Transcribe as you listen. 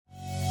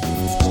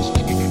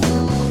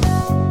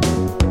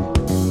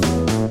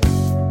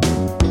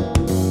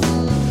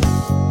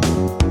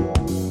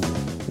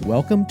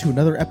Welcome to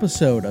another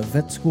episode of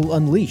Vet School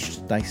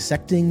Unleashed,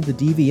 Dissecting the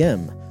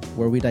DVM,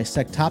 where we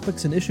dissect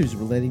topics and issues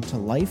relating to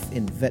life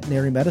in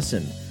veterinary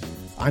medicine.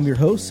 I'm your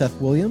host, Seth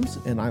Williams,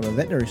 and I'm a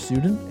veterinary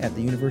student at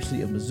the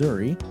University of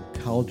Missouri,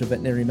 College of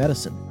Veterinary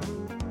Medicine.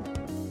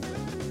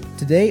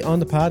 Today on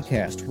the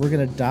podcast, we're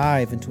going to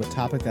dive into a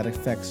topic that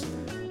affects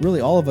really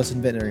all of us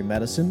in veterinary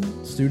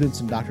medicine, students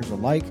and doctors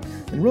alike,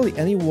 and really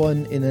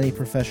anyone in any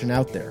profession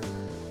out there.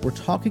 We're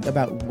talking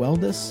about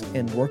wellness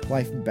and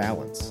work-life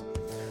balance.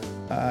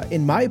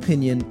 In my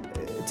opinion,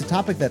 it's a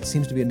topic that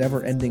seems to be a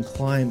never-ending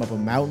climb up a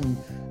mountain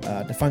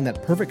to find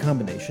that perfect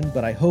combination,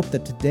 but I hope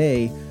that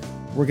today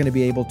we're going to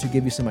be able to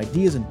give you some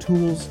ideas and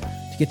tools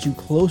to get you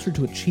closer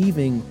to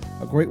achieving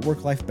a great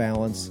work-life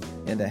balance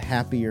and a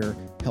happier,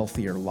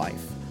 healthier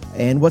life.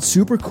 And what's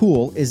super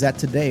cool is that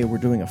today we're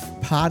doing a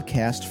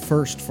podcast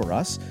first for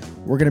us.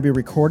 We're going to be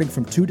recording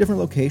from two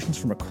different locations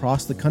from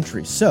across the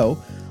country.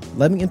 So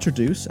let me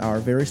introduce our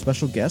very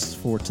special guests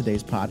for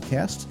today's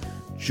podcast.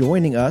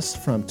 Joining us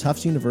from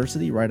Tufts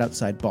University right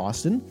outside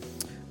Boston,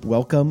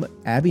 welcome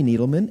Abby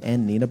Needleman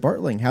and Nina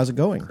Bartling. How's it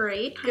going?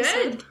 Great.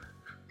 Good.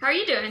 How are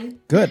you doing?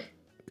 Good.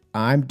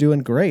 I'm doing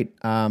great.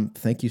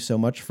 Thank you so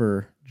much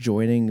for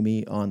joining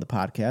me on the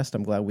podcast.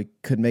 I'm glad we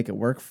could make it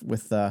work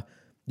with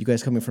you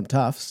guys coming from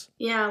Tufts.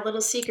 Yeah, a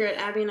little secret.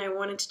 Abby and I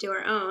wanted to do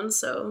our own,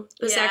 so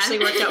this actually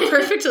worked out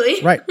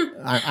perfectly. Right.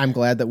 I'm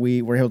glad that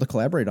we were able to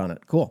collaborate on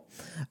it. Cool.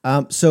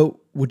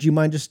 So would you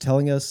mind just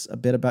telling us a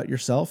bit about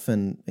yourself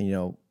and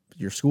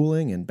your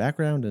schooling and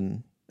background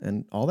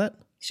and all that?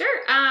 Sure.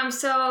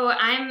 So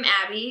I'm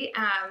Abby.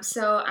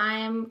 So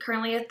I'm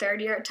currently a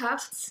third year at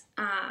Tufts.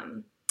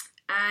 I'm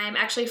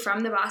actually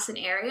from the Boston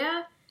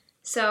area,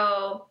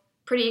 so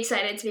pretty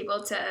excited to be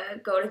able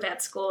to go to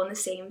vet school in the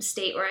same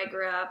state where I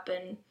grew up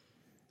and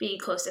be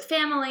close to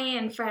family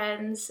and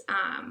friends.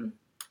 And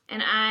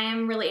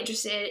I'm really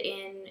interested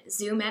in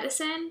zoo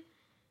medicine.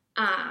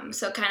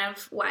 So kind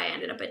of why I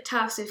ended up at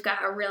Tufts. We've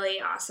got a really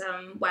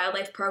awesome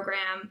wildlife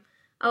program,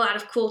 a lot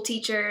of cool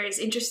teachers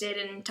interested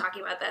in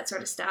talking about that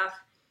sort of stuff.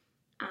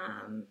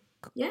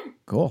 Yeah.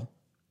 Cool.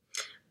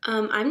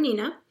 I'm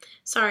Nina.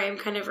 Sorry, I'm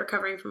kind of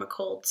recovering from a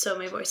cold, so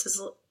my voice is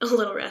a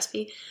little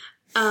raspy.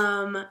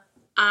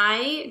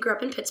 I grew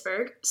up in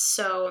Pittsburgh,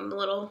 so I'm a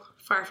little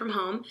far from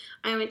home.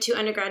 I went to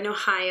undergrad in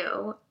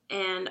Ohio,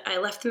 and I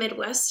left the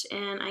Midwest,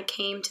 and I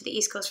came to the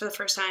East Coast for the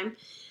first time.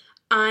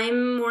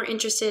 I'm more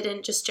interested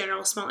in just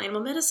general small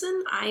animal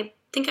medicine. I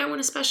think I want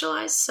to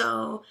specialize,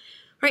 so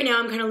right now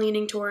I'm kind of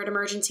leaning toward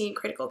emergency and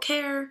critical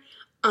care,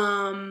 /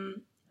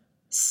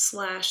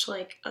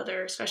 like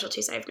other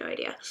specialties. I have no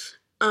idea.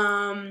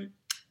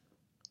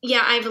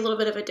 Yeah, I have a little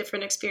bit of a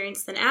different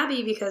experience than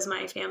Abby because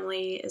my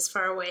family is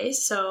far away,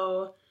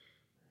 so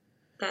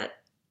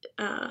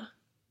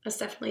that's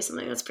definitely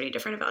something that's pretty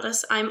different about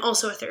us. I'm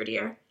also a third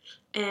year,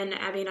 and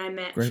Abby and I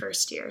met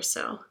first year,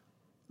 so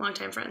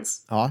longtime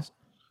friends.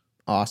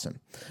 Awesome.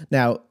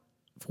 Now,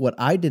 what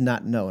I did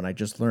not know, and I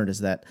just learned, is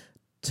that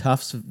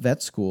Tufts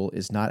Vet School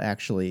is not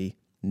actually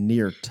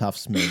near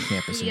Tufts main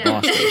campus in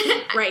Boston.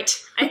 Right.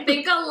 I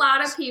think a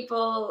lot of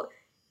people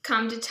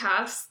come to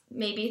Tufts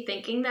maybe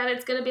thinking that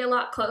it's going to be a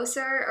lot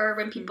closer, or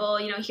when people,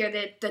 hear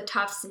the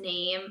Tufts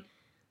name,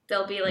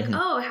 they'll be like,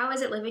 oh, how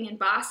is it living in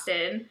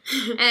Boston?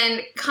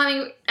 And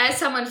coming as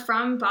someone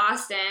from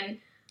Boston,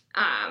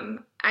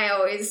 I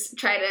always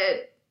try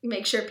to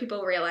make sure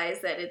people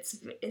realize that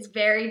it's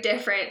very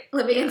different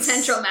living in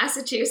central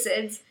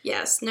Massachusetts.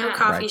 Yes, no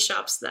coffee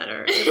shops that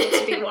are able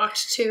to be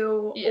walked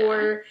to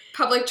or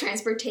public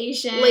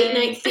transportation. Late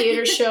night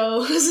theater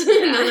shows,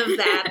 none of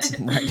that.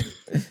 Right.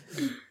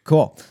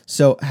 Cool.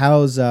 So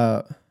how's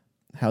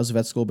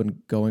vet school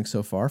been going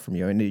so far from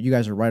you? And you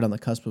guys are right on the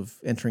cusp of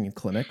entering in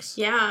clinics.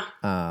 Yeah,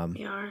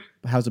 we are.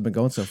 How's it been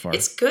going so far?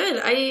 It's good.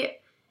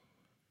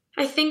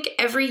 I think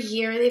every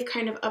year they've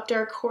kind of upped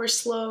our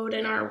course load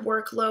and our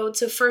workload.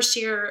 So first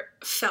year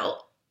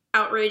felt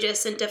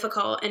outrageous and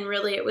difficult, and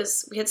really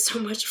we had so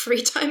much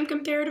free time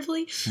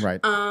comparatively. Right.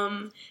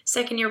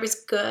 Second year was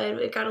good.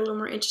 It got a little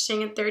more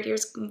interesting, and third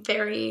year's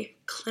very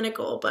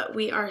clinical, but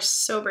we are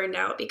so burned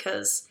out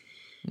because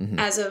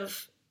as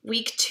of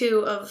week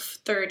 2 of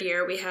third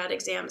year, we had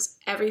exams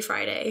every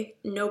Friday,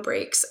 no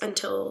breaks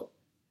until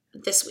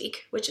this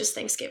week, which is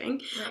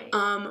Thanksgiving,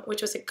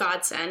 which was a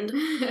godsend.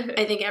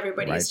 I think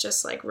everybody's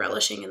just like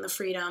relishing in the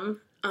freedom.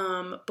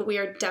 But we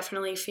are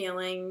definitely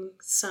feeling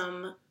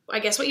some, I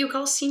guess what you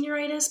call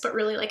senioritis, but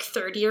really like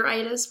third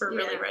year-itis. We're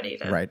really ready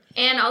to. Right.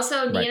 And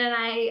also Nina and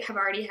I have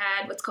already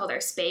had what's called our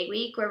spay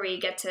week, where we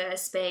get to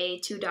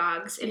spay 2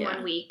 dogs in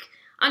 1 week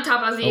on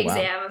top of the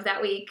exam of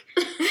that week.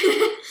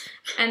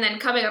 And then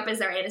coming up is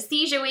our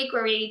anesthesia week,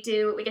 where we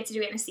get to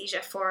do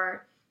anesthesia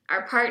for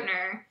our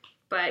partner,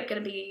 but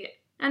going to be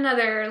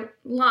another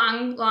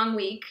long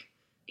week.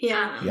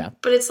 Yeah.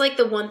 But it's like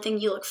the one thing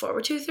you look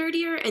forward to third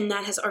year, and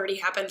that has already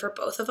happened for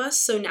both of us.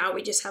 So now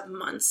we just have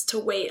months to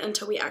wait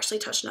until we actually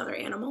touch another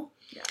animal.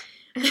 Yeah.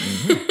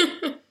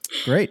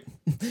 Great.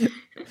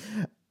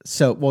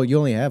 So, well, you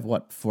only have,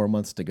 4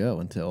 months to go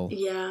until...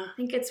 Yeah. I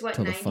think it's, Till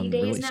the 90 fun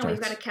days really now? starts.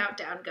 We've got a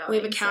countdown going. We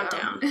have a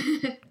countdown.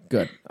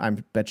 Good. I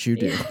bet you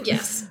do. Yeah.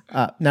 Yes.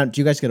 Now, do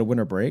you guys get a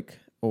winter break,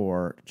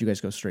 or do you guys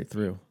go straight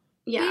through?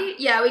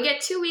 Yeah. We get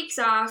 2 weeks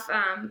off,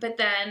 but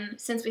then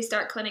since we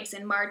start clinics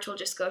in March, we'll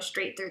just go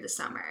straight through the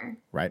summer.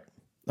 Right.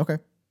 Okay.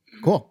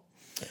 Cool.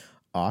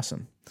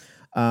 Awesome.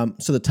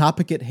 So the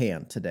topic at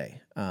hand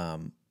today,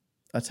 a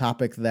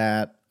topic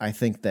that I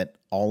think that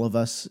all of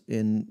us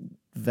in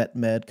vet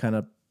med kind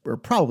of or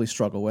probably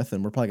struggle with,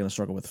 and we're probably going to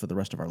struggle with for the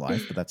rest of our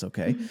life, but that's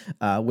okay,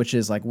 which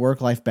is like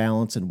work-life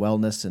balance and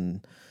wellness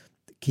and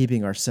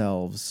keeping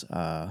ourselves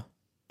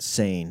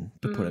sane,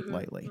 to put it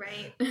lightly.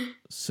 Right.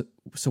 So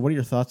what are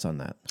your thoughts on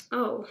that?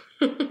 Oh,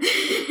 we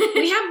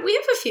have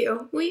a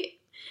few.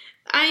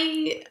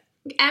 Abby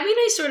and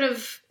I sort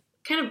of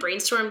kind of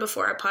brainstormed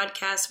before our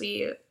podcast.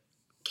 We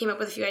came up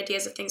with a few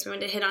ideas of things we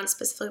wanted to hit on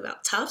specifically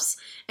about Tufts,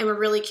 and we're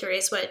really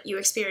curious what you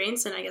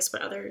experience and I guess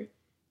what other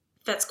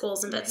vet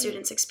schools and vet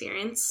students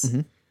experience.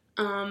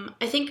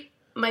 I think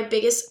my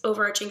biggest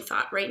overarching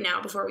thought right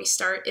now before we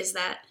start is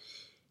that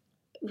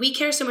we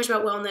care so much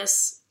about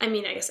wellness. I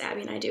mean, I guess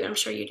Abby and I do. I'm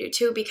sure you do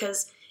too,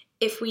 because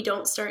if we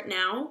don't start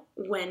now,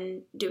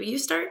 when do you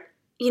start?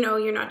 You know,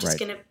 you're not just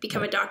going to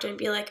become a doctor and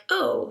be like,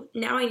 oh,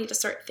 now I need to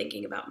start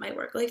thinking about my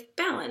work-life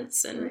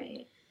balance.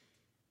 And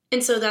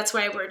so that's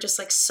why we're just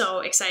like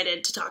so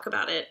excited to talk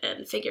about it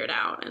and figure it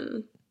out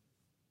and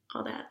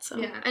all that. So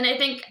yeah, and I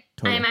think,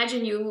 I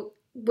imagine you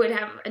would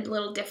have a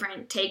little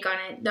different take on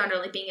it, not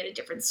only being at a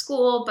different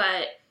school,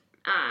 but,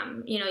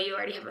 you know, you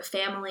already have a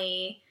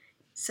family.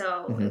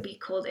 So it would be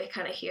cool to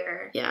kind of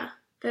hear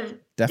the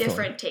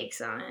different takes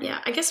on it. Yeah,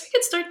 I guess we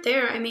could start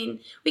there. I mean,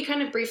 we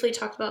kind of briefly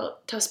talked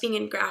about Tufts being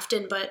in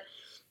Grafton, but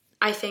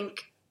I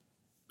think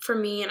for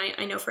me, and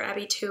I know for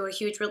Abby too, a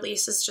huge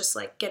release is just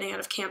like getting out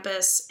of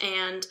campus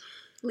and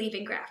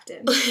leaving Grafton.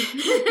 And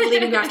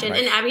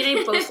Abby and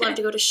I both love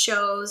to go to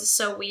shows,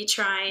 so we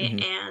try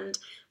and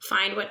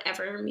find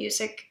whatever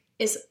music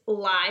is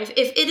live.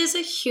 If it is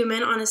a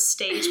human on a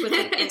stage with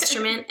an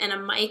instrument and a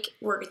mic,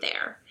 we're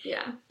there.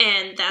 Yeah.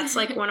 And that's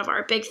like one of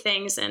our big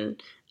things.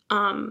 And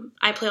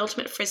I play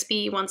Ultimate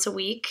Frisbee once a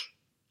week.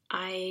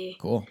 I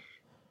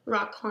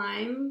rock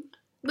climb.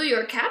 Well,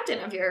 you're a captain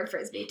of your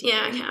Frisbee team.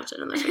 Yeah,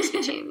 captain of the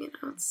Frisbee team. You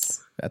know,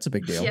 that's a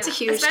big deal. Yeah. It's a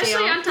huge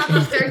especially deal. on top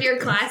of third-year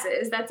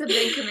classes. That's a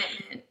big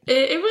commitment.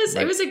 It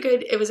was a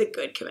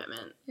good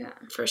commitment. Yeah,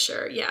 for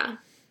sure. Yeah.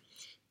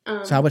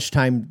 So how much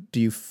time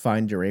do you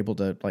find you're able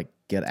to like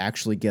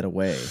actually get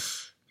away?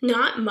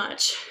 Not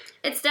much.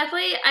 It's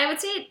definitely, I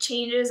would say it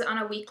changes on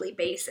a weekly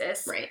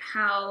basis. Right.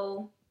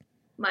 How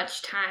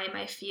much time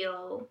I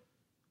feel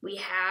we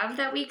have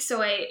that week.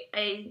 So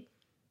I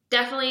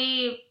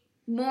definitely,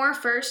 more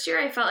first year,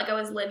 I felt like I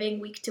was living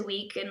week to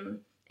week and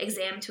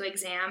exam to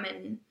exam,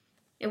 and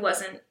it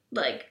wasn't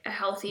like a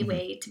healthy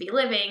way to be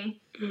living.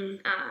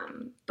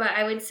 But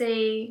I would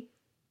say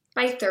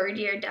by third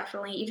year,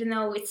 definitely, even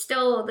though it's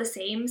still the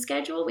same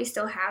schedule, we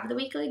still have the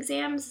weekly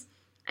exams.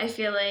 I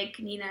feel like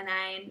Nina and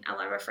I and a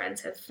lot of our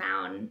friends have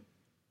found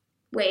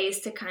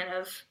ways to kind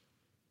of,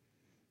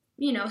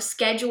 you know,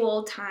 schedule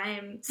our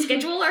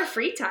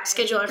free time.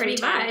 Schedule our free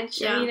time. Pretty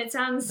much. Yeah. I mean, it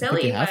sounds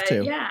silly,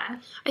 but yeah.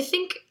 I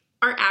think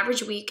our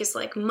average week is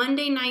like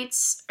Monday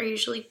nights are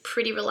usually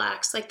pretty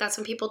relaxed. Like that's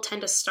when people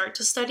tend to start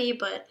to study,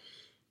 but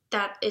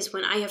that is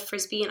when I have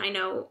Frisbee, and I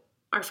know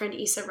our friend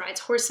Issa rides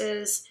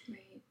horses. Right.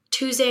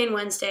 Tuesday and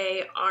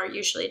Wednesday are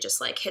usually just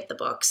like hit the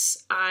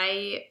books.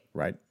 I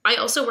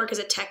also work as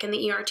a tech in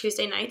the ER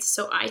Tuesday nights,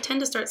 so I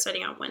tend to start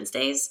studying on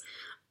Wednesdays.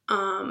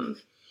 And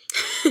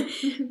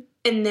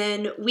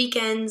then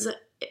weekends,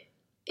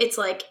 it's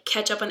like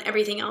catch up on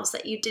everything else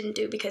that you didn't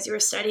do because you were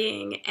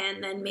studying,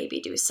 and then maybe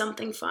do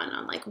something fun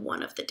on like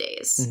one of the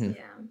days.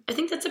 Yeah. I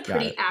think that's a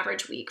pretty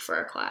average week for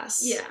a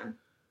class. Yeah.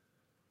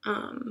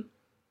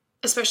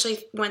 Especially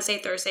Wednesday,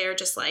 Thursday are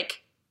just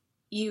like,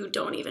 you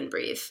don't even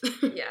breathe.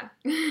 Yeah.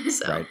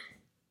 So. Right.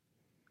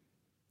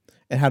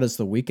 And how does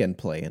the weekend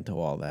play into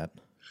all that?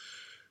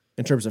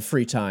 In terms of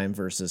free time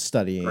versus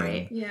studying?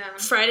 Right. Yeah.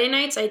 Friday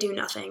nights, I do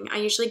nothing. I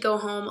usually go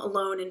home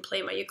alone and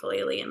play my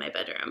ukulele in my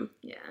bedroom.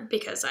 Yeah.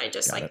 Because I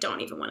just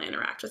don't even want to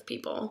interact with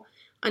people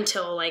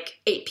until like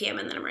 8 p.m.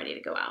 and then I'm ready to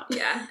go out.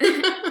 Yeah.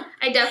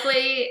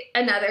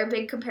 Another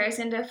big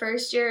comparison to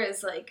first year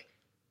is like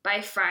by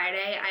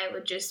Friday, I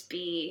would just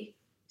be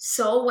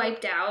so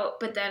wiped out,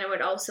 but then I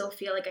would also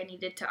feel like I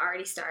needed to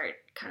already start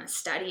kind of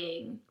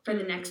studying for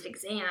the next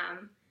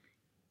exam,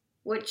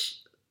 which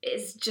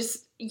is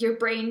just, your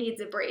brain needs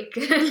a break.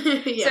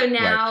 So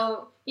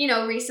now, you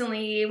know,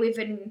 recently we've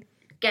been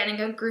getting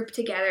a group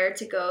together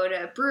to go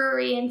to a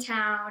brewery in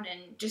town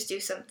and just do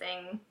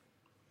something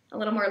a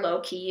little more low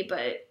key,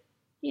 but,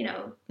 you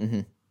know,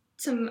 a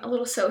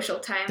little social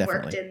time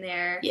worked in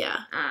there. Yeah.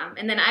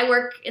 And then I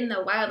work in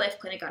the wildlife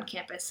clinic on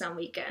campus on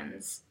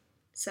weekends.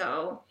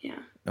 So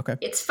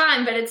it's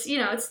fun, but it's, you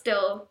know, it's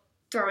still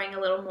throwing a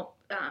little more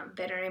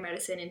veterinary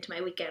medicine into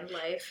my weekend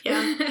life.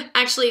 Yeah.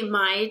 Actually,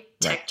 my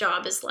tech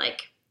job is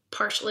like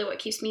partially what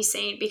keeps me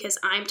sane because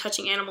I'm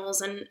touching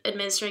animals and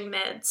administering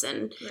meds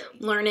and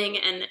learning,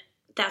 and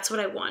that's what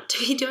I want to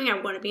be doing. I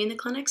want to be in the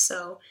clinic.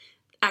 So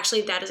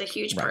actually that is a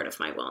huge part of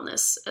my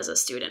wellness as a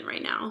student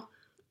right now,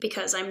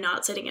 because I'm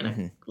not sitting in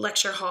a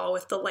lecture hall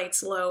with the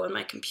lights low and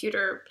my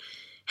computer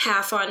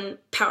half on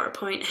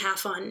PowerPoint,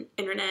 half on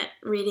internet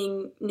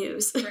reading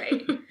news.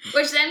 Right.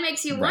 Which then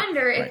makes you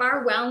wonder if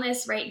our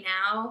wellness right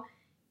now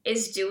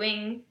is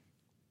doing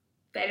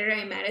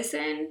veterinary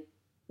medicine.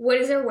 What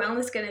is our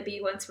wellness going to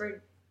be once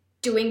we're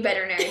doing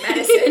veterinary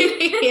medicine?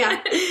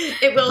 Yeah,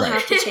 it will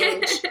have to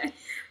change.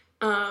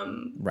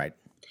 Right.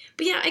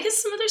 But yeah, I guess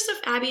some other stuff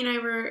Abby and I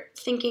were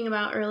thinking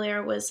about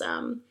earlier was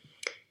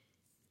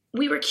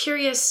we were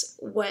curious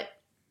what,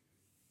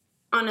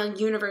 on a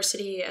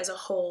university as a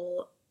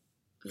whole,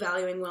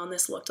 valuing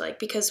wellness looked like,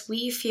 because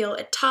we feel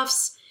at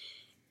Tufts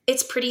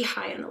it's pretty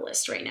high on the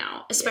list right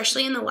now,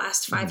 especially in the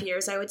last 5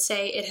 years. I would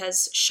say it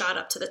has shot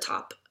up to the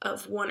top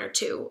of 1 or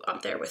 2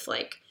 up there with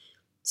like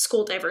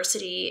school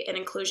diversity and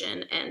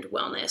inclusion and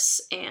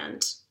wellness,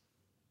 and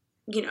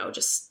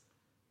just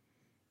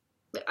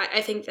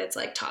I think that's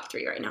like top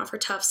 3 right now for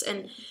Tufts.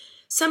 And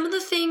some of the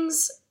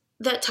things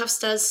that Tufts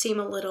does seem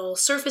a little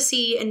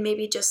surfacey and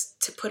maybe just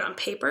to put on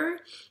paper,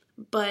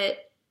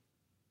 but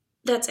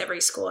that's every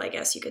school, I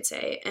guess you could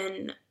say.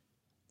 And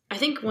I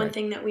think one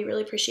thing that we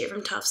really appreciate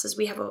from Tufts is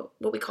we have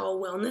what we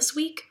call a wellness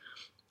week,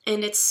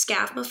 and it's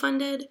SCAVMA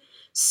funded.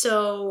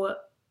 So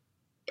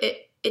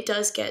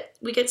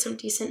we get some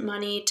decent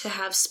money to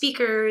have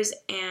speakers,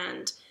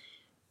 and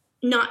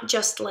not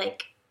just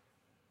like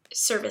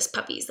service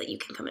puppies that you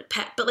can come and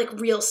pet, but like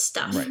real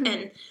stuff. Right.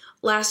 And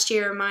last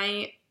year,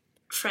 my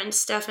friend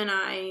Steph and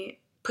I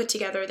put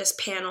together this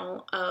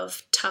panel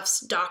of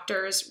Tufts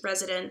doctors,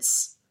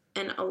 residents,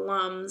 and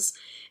alums,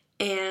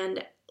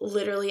 and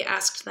literally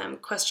asked them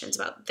questions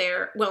about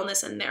their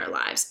wellness and their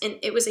lives. And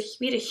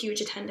we had a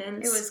huge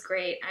attendance. It was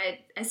great.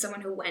 As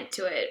someone who went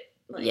to it,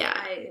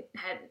 I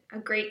had a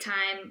great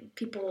time.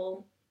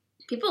 People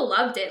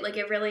loved it. Like,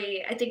 it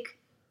really, I think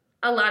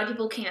a lot of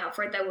people came out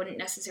for it that wouldn't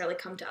necessarily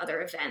come to other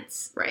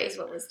events. Right. Is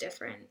what was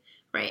different.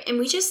 Right.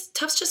 And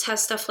Tufts just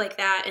has stuff like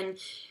that. And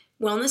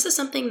wellness is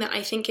something that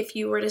I think if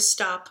you were to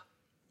stop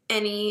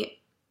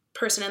any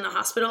person in the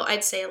hospital,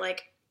 I'd say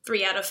like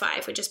 3 out of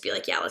 5 would just be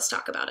like, yeah, let's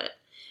talk about it.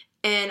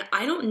 And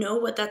I don't know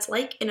what that's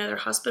like in other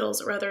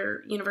hospitals or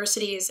other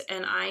universities,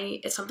 and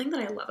it's something that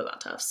I love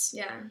about Tufts.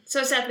 Yeah.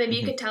 So Seth, maybe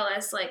you could tell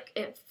us like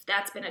if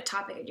that's been a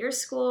topic at your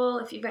school,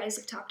 if you guys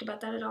have talked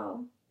about that at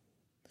all.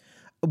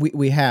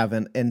 We have,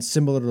 and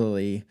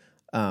similarly,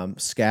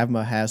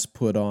 SCAVMA has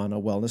put on a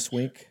wellness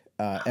week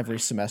every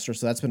semester,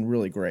 so that's been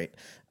really great.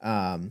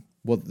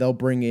 They'll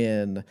bring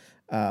in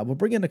we'll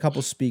bring in a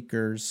couple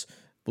speakers.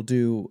 We'll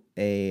do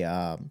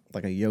a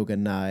yoga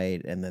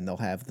night, and then they'll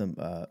have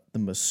the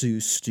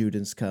masseuse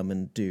students come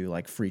and do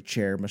like free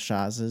chair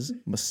massages.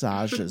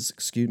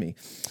 Excuse me,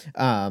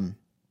 and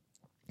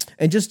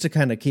just to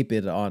kind of keep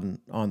it on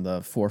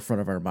the forefront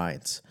of our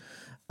minds.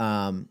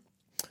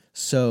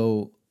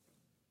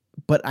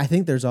 But I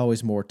think there's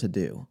always more to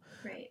do,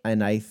 right?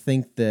 And I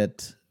think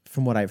that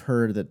from what I've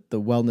heard, that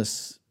the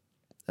wellness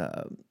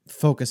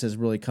focus has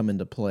really come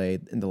into play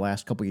in the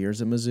last couple of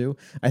years at Mizzou.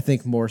 I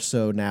think more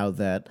so now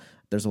that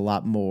there's a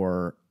lot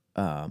more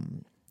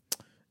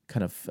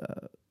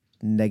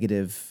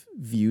negative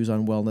views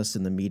on wellness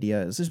in the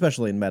media,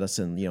 especially in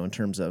medicine, in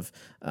terms of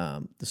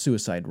the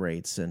suicide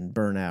rates and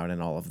burnout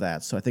and all of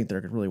that. So I think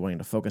they're really wanting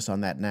to focus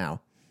on that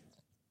now.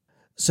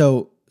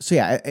 So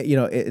yeah,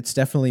 it's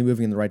definitely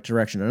moving in the right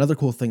direction. Another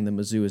cool thing that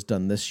Mizzou has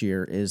done this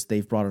year is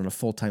they've brought in a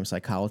full-time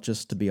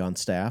psychologist to be on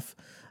staff,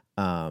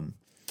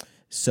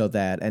 so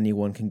that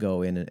anyone can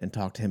go in and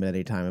talk to him at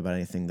any time about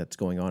anything that's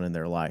going on in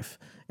their life.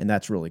 And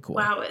that's really cool.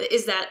 Wow.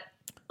 Is that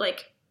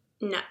like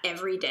not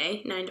every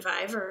day, 9 to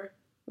 5, or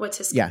what's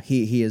his? Yeah,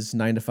 he is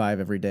 9 to 5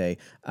 every day.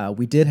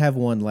 We did have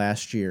one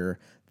last year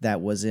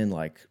that was in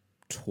like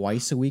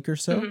twice a week or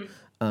so.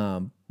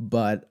 Mm-hmm.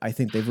 But I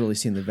think they've really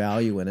seen the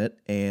value in it,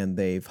 and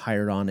they've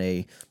hired on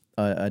a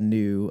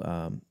new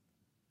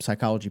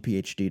psychology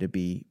PhD to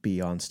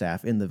be on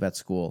staff in the vet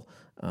school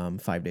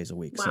 5 days a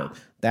week. Wow. So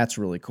that's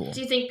really cool.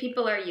 Do you think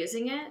people are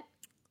using it?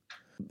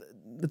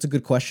 That's a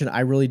good question. I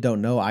really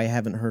don't know. I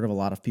haven't heard of a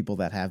lot of people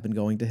that have been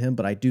going to him,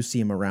 but I do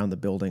see him around the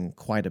building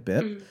quite a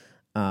bit.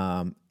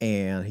 Mm-hmm.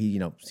 And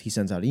he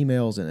sends out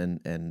emails,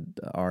 and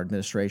our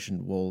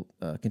administration will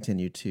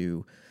continue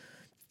to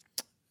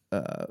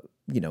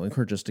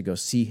encourage us to go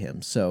see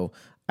him. So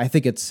I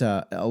think it's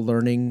a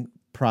learning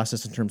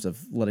process in terms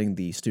of letting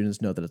the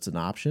students know that it's an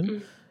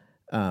option.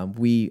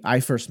 Mm-hmm. I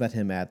first met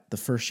him at the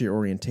first year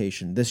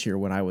orientation this year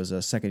when I was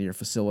a second year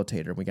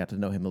facilitator, and we got to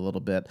know him a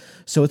little bit.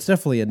 So it's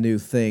definitely a new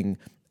thing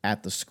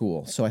at the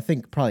school. So I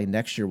think probably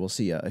next year we'll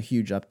see a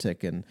huge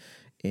uptick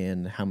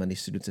in how many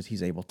students that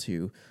he's able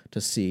to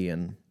see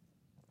and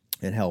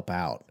help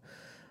out.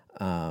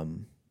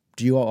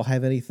 Do you all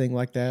have anything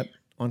like that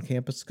on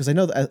campus? Because I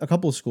know that a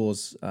couple of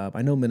schools,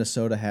 I know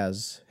Minnesota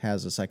has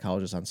a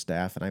psychologist on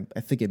staff, and I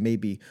think it may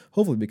be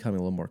hopefully becoming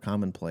a little more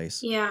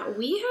commonplace. Yeah,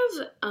 we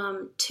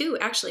have two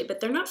actually, but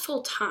they're not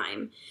full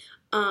time.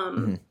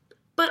 Mm-hmm.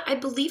 But I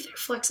believe they're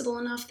flexible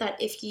enough that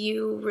if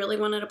you really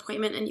want an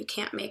appointment and you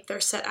can't make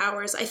their set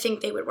hours, I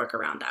think they would work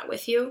around that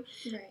with you.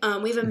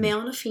 Right. We have a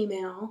male and a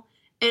female,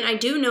 and I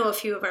do know a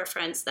few of our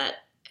friends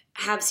that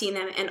have seen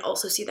them and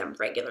also see them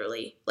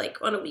regularly, like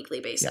on a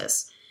weekly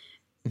basis.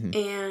 Yeah.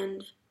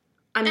 Mm-hmm.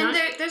 And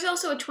there's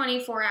also a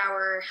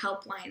 24-hour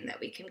helpline that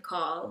we can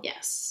call.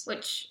 Yes.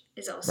 Which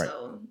is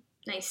also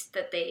nice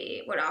that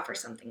they would offer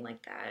something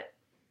like that.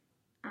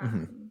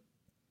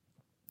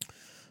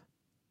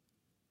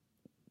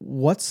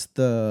 What's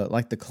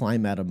the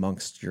climate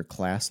amongst your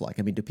class like?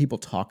 I mean, do people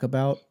talk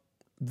about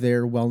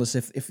their wellness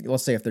if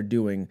let's say if they're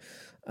doing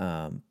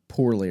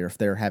poorly, or if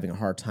they're having a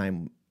hard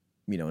time,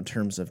 in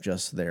terms of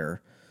just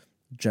their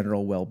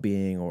general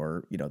well-being,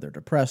 or they're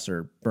depressed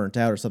or burnt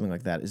out or something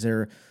like that? Is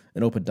there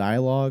an open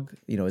dialogue?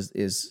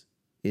 Is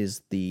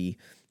the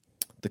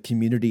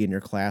community in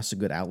your class a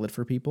good outlet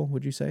for people,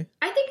 would you say?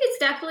 I think it's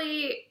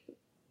definitely,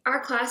 our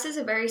class is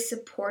a very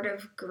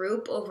supportive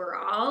group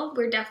overall.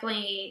 We're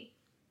definitely,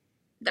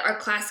 our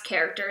class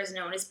character is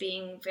known as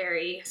being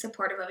very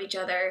supportive of each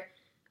other.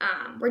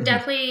 We're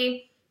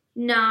definitely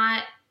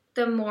not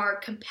the more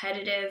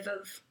competitive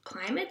of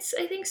climates,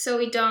 I think. So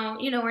we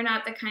don't, we're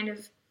not the kind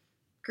of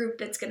group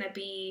that's going to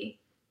be,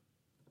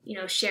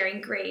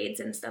 sharing grades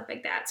and stuff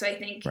like that. So I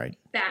think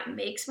that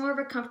makes more of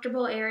a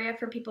comfortable area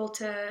for people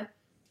to,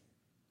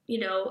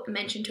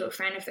 mention to a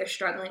friend if they're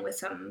struggling with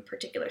some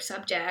particular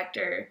subject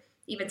or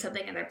even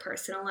something in their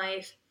personal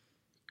life.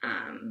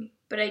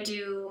 But I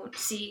do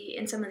see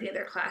in some of the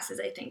other classes,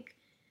 I think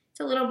it's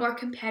a little more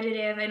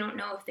competitive. I don't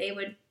know if they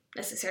would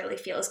necessarily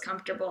feel as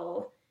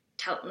comfortable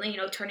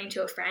turning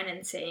to a friend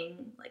and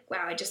saying, like,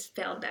 wow, I just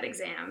failed that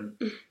exam.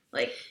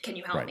 Like, can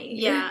you help me?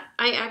 Yeah,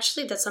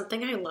 that's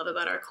something I love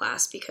about our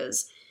class,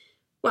 because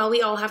while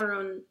we all have our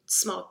own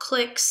small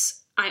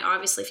cliques, I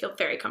obviously feel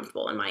very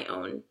comfortable in my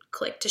own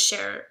clique to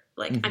share,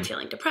 like, I'm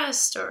feeling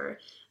depressed, or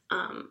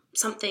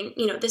something,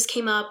 this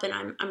came up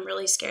and I'm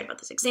really scared about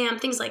this exam,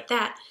 things like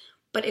that.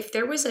 But if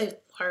there was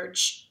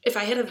if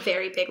I had a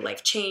very big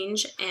life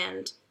change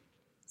and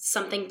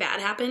something bad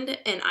happened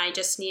and I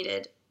just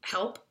needed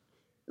help,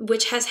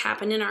 which has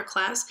happened in our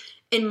class,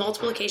 in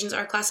multiple occasions,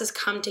 our class has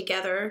come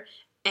together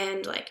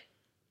and, like,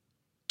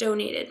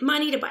 donated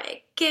money to buy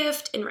a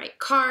gift and write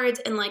cards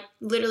and, like,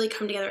 literally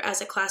come together as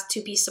a class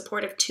to be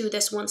supportive to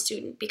this one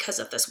student because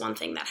of this one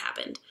thing that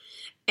happened.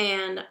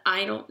 And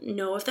I don't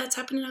know if that's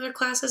happened in other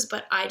classes,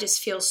 but I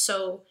just feel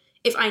so,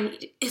 if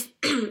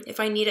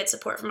I needed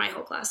support from my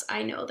whole class,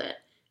 I know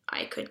that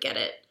I could get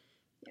it.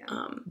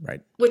 Yeah.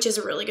 Which is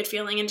a really good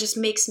feeling and just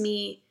makes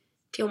me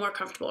feel more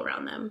comfortable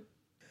around them.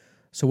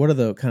 So what are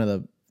the kind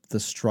of the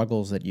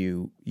struggles that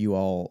you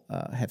all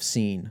have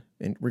seen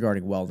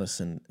regarding wellness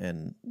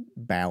and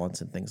balance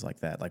and things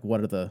like that? Like,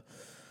 what are the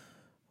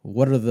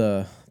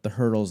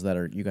hurdles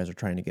that you guys are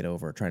trying to get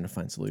over, trying to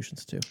find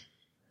solutions to?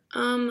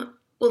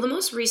 Well, the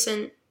most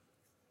recent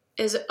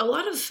is a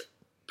lot of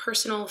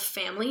personal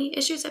family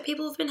issues that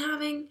people have been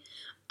having,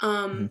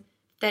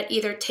 that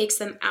either takes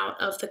them out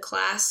of the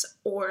class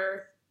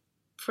or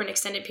for an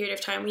extended period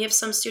of time. We have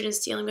some students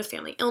dealing with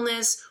family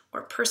illness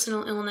or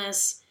personal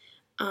illness.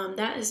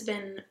 That has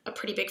been a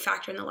pretty big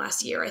factor in the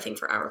last year, I think,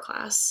 for our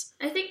class.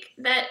 I think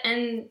that,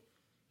 and,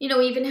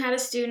 we even had a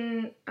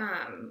student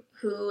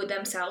who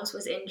themselves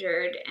was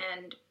injured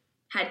and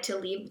had to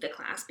leave the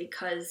class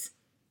because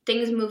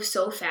things move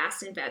so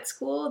fast in vet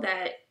school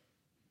that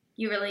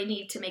you really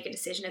need to make a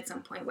decision at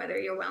some point whether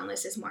your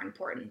wellness is more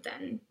important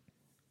than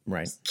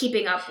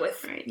keeping up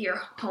with your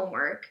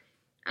homework.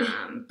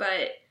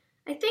 But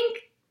I think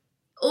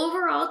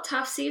overall,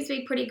 Tufts seems to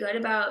be pretty good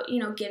about,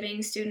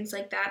 giving students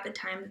like that the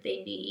time that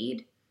they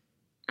need.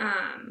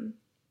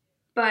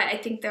 But I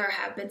think there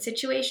have been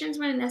situations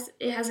when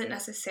it hasn't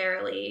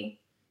necessarily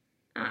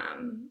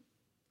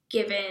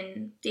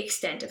given the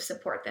extent of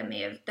support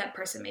that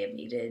person may have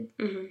needed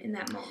in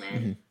that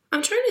moment.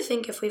 I'm trying to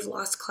think if we've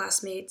lost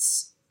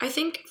classmates. I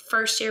think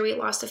first year we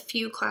lost a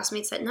few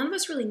classmates that none of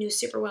us really knew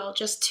super well,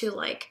 just to,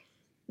 like,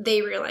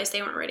 they realized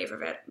they weren't ready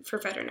for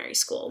veterinary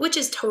school, which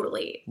is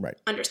totally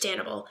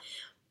understandable.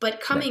 But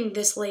coming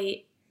this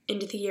late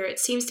into the year, it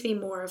seems to be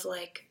more of,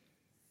 like,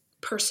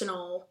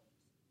 personal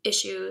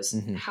issues,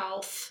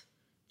 health,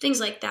 things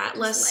like that.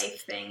 Less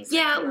life things.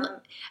 Yeah,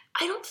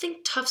 I don't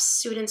think Tufts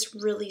students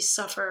really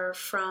suffer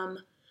from,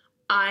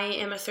 I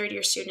am a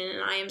third-year student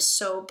and I am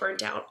so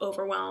burnt out,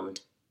 overwhelmed,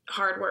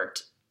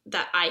 hard-worked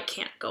that I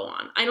can't go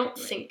on. I don't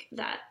think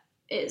that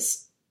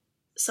is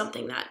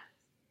something that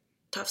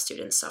Tufts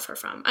students suffer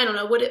from. I don't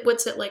know.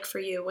 What's it like for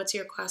you? What's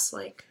your class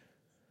like?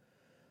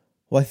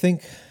 Well, I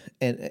think,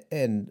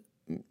 and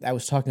I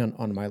was talking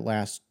on my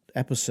last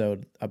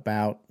episode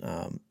about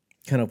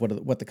kind of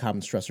what the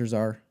common stressors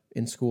are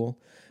in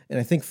school. And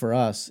I think for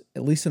us,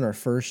 at least in our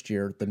first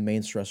year, the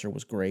main stressor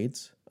was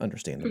grades,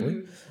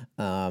 understandably.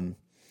 And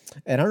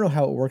I don't know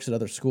how it works at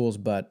other schools,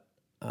 but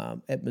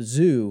At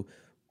Mizzou,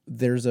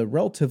 there's a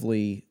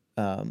relatively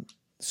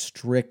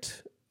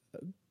strict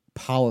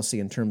policy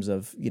in terms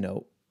of,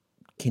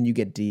 can you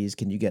get D's,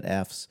 can you get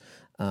F's?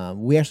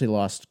 We actually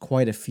lost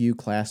quite a few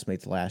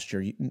classmates last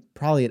year,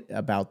 probably at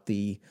about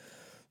the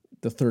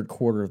third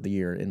quarter of the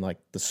year in like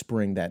the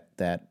spring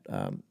that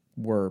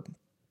were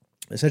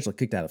essentially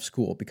kicked out of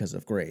school because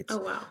of grades.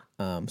 Oh,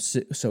 wow.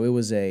 So it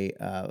was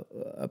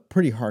a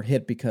pretty hard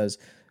hit because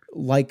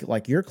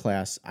like your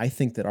class, I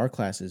think that our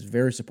class is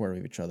very supportive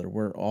of each other.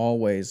 We're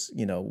always,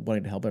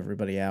 wanting to help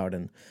everybody out,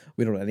 and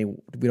we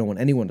don't want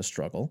anyone to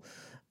struggle.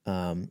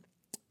 And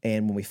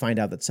when we find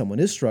out that someone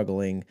is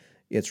struggling,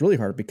 it's really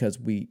hard because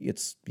a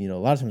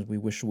lot of times we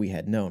wish we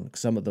had known.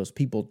 Some of those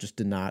people just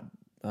did not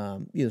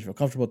either feel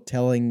comfortable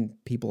telling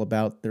people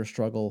about their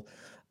struggle,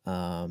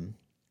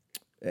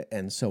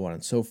 and so on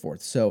and so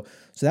forth. So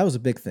that was a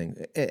big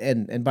thing.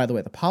 And by the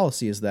way, the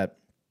policy is that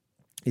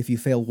if you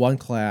fail one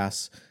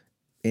class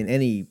in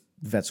any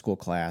vet school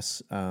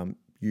class,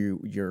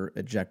 you're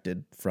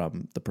ejected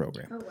from the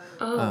program. Oh, wow.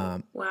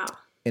 Oh, wow.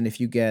 And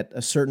if you get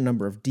a certain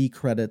number of D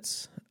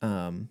credits,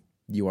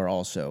 you are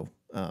also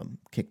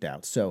kicked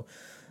out. So,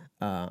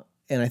 and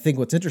I think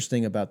what's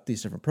interesting about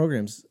these different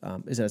programs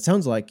is that it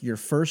sounds like your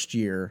first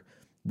year,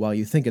 while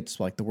you think it's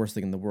like the worst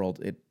thing in the world,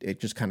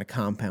 it just kind of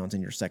compounds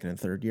in your second and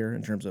third year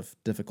in terms of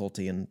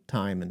difficulty and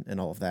time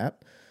and all of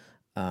that.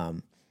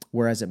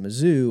 Whereas at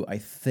Mizzou, I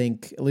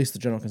think, at least the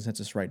general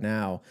consensus right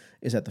now,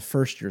 is that the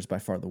first year is by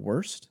far the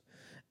worst.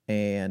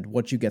 And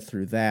once you get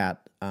through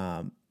that,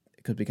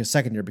 because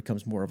second year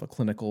becomes more of a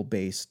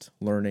clinical-based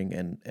learning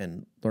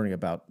and learning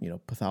about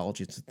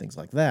pathologies and things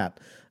like that,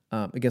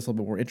 it gets a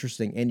little bit more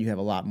interesting, and you have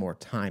a lot more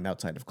time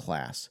outside of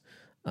class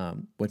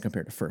when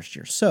compared to first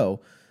year.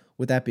 So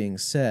with that being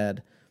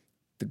said,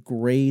 the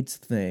grades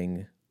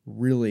thing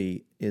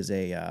really is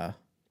a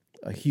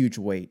huge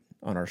weight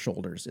on our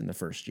shoulders in the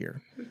first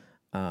year.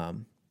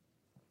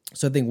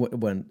 So I think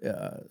when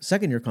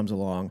second year comes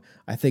along,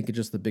 I think it's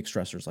just the big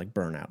stressors like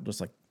burnout,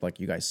 just like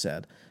you guys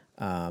said.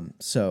 I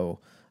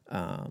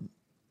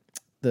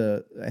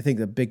think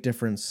the big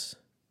difference,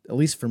 at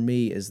least for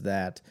me, is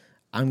that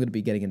I'm going to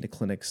be getting into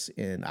clinics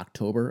in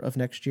October of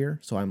next year,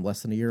 so I'm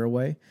less than a year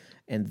away,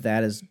 and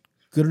that is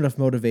good enough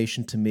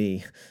motivation to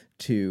me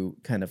to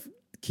kind of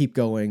keep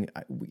going.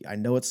 I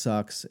know it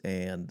sucks,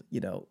 and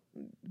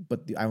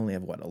but I only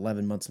have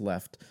 11 months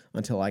left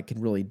until I can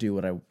really do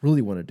what I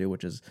really want to do,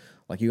 which is,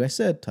 like you guys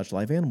said, touch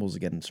live animals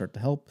again and start to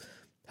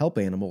help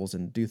animals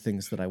and do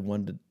things that I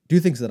want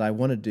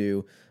to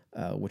do,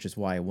 which is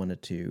why I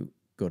wanted to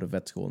go to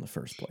vet school in the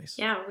first place.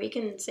 Yeah, we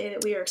can say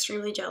that we are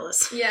extremely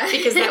jealous. Yeah.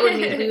 Because that would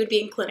mean we would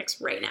be in clinics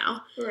right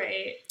now.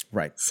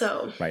 Right.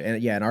 So. Right.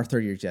 And in our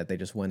third year yet, they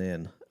just went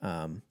in.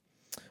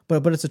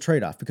 But it's a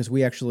trade-off because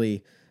we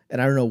actually,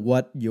 and I don't know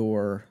what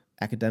your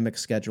academic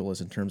schedule is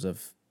in terms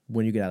of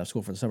when you get out of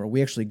school for the summer.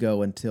 We actually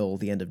go until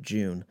the end of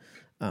June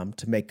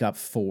to make up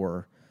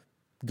for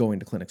going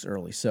to clinics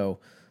early. So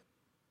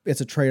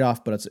it's a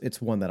trade-off, but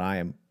it's one that I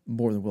am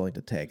more than willing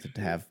to take,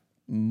 to have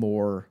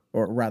more,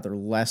 or rather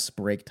less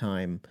break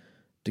time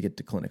to get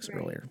to clinics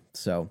earlier.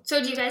 So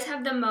do you guys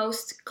have the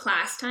most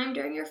class time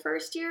during your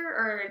first year,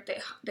 or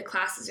the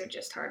classes are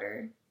just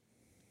harder?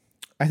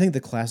 I think the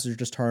classes are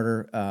just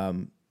harder.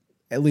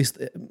 At least,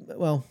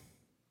 well,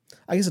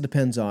 I guess it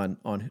depends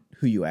on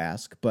who you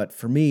ask. But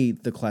for me,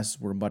 the classes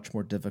were much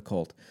more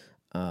difficult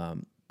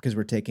because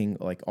we're taking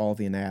like all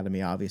the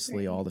anatomy,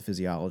 obviously, all the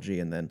physiology,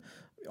 and then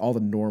all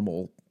the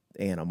normal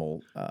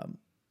animal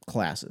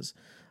classes.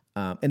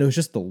 And it was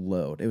just the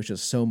load. It was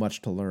just so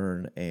much to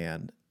learn.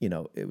 And,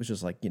 it was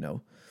just like,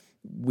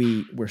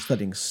 we were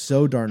studying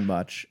so darn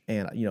much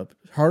and,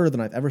 harder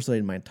than I've ever studied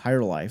in my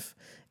entire life.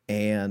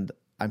 And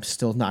I'm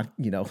still not,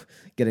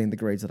 getting the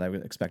grades that I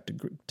would expect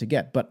to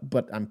get.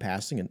 But I'm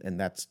passing, and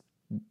that's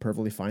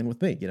perfectly fine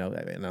with me,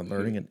 and I'm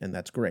learning, and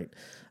that's great.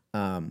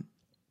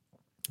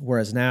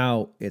 Whereas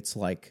now it's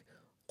like,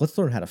 let's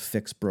learn how to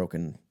fix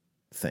broken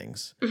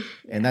things.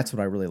 And that's what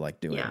I really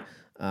like doing.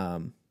 Yeah.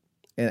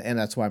 And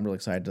that's why I'm really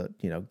excited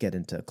to, get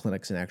into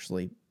clinics and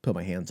actually put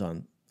my hands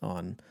on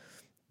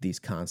these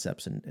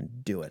concepts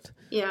and do it.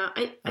 Yeah,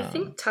 I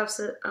think Tufts,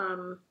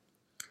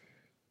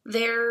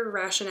 their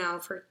rationale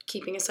for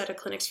keeping a set of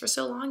clinics for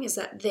so long is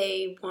that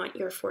they want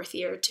your fourth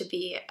year to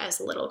be as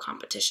little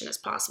competition as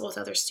possible with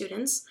other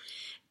students.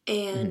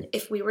 And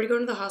if we were to go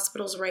into the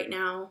hospitals right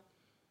now,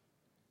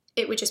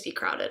 it would just be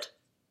crowded.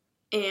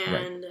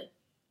 And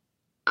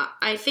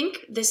I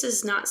think this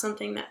is not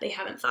something that they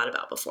haven't thought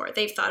about before.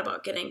 They've thought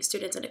about getting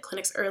students into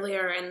clinics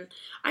earlier, and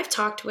I've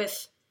talked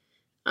with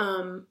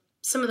some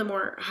of the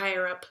more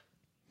higher up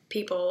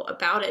people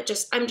about it.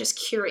 I'm just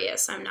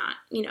curious. I'm not,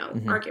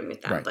 arguing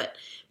with them, but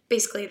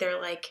basically they're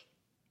like,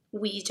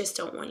 we just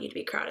don't want you to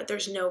be crowded.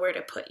 There's nowhere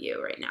to put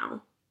you right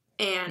now.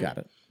 And Got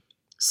it.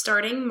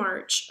 Starting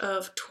March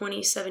of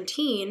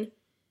 2017,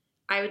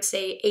 I would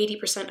say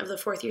 80% of the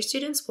fourth year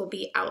students will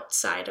be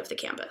outside of the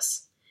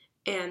campus.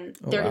 And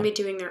they're going to be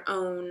doing their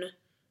own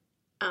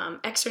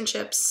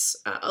externships,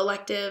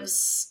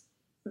 electives,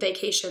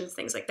 vacations,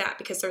 things like that,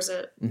 because there's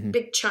a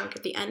big chunk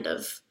at the end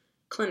of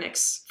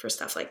clinics for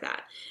stuff like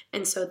that.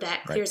 And so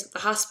that clears up the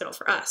hospital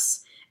for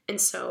us.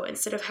 And so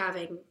instead of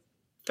having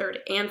third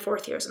and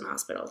fourth years in the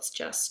hospital, it's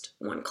just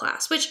one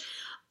class, which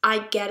I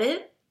get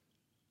it,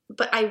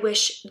 but I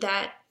wish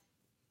that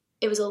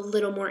it was a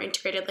little more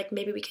integrated. Like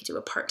maybe we could do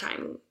a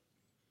part-time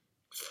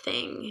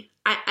thing.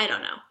 I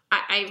don't know.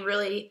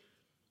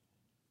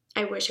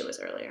 I wish it was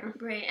earlier.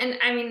 Right. And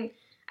I mean,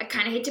 I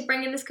kind of hate to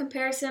bring in this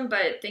comparison,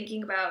 but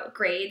thinking about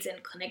grades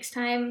and clinics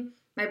time,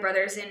 my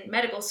brother's in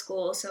medical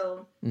school.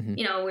 So,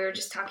 we were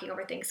just talking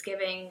over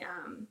Thanksgiving.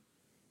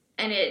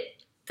 And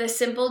the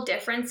simple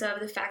difference of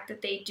the fact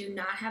that they do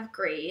not have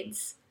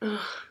grades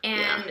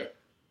and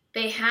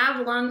they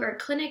have longer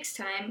clinics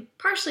time,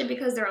 partially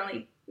because they're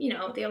only,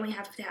 they only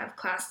have to have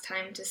class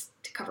time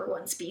to cover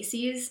one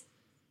species.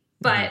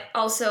 But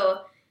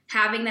also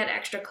having that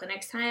extra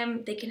clinics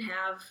time, they can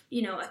have,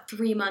 a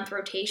 3-month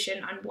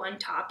rotation on one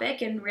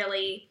topic and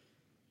really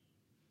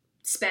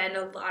spend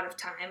a lot of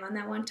time on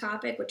that one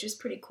topic, which is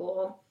pretty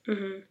cool.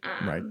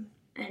 Right.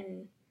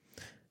 And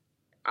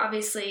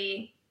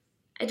obviously,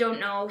 I don't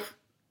know if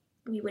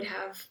we would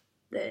have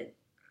the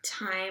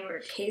time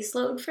or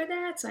caseload for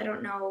that, so I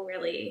don't know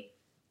really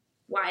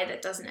why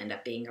that doesn't end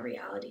up being a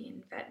reality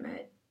in vet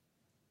med.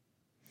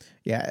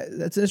 Yeah,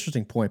 that's an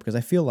interesting point because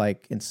I feel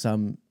like in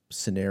some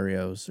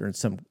scenarios or in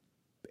some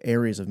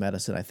areas of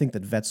medicine, I think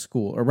that vet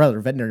school, or rather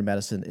veterinary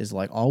medicine, is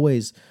like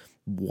always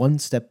one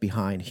step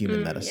behind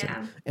human medicine.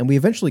 Yeah. And we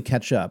eventually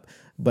catch up,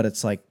 but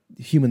it's like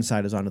human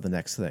side is on to the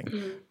next thing.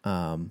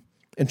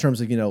 In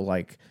terms of,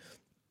 like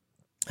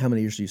how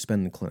many years do you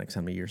spend in clinics?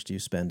 How many years do you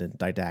spend in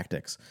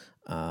didactics?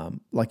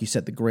 Like you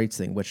said, the grades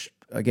thing, which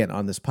again,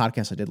 on this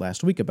podcast I did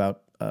last week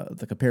about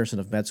the comparison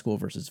of med school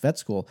versus vet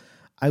school,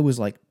 I was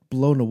like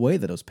blown away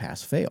that it was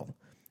pass fail.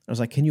 I was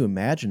like, can you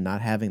imagine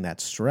not having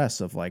that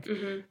stress of like,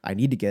 I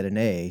need to get an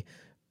A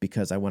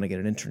because I want to get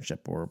an internship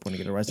or want to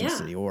get a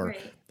residency or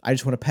I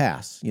just want to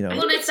pass,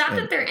 Well, it's not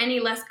that they're any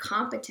less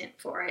competent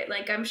for it.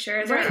 Like, I'm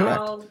sure they're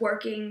all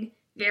working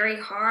very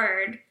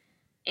hard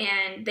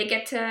and they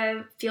get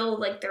to feel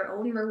like their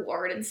own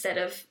reward instead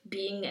of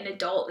being an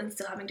adult and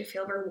still having to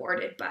feel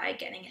rewarded by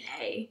getting an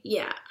A.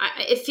 Yeah,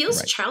 it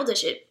feels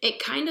childish.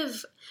 It kind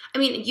of, I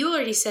mean, you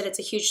already said it's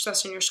a huge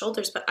stress on your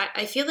shoulders, but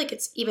I feel like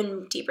it's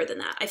even deeper than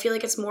that. I feel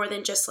like it's more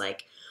than just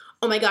like,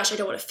 oh my gosh, I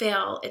don't want to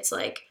fail. It's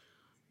like,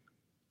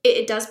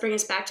 it does bring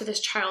us back to this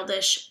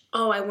childish,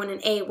 oh, I won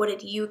an A. What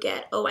did you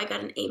get? Oh, I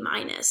got an A-.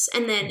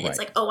 And then it's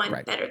like, oh,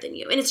 I'm better than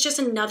you. And it's just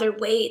another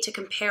way to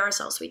compare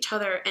ourselves to each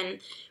other and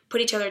put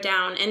each other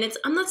down. And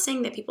I'm not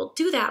saying that people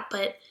do that,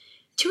 but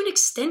to an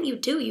extent you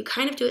do. You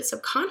kind of do it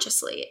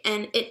subconsciously.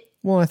 And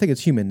well, I think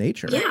it's human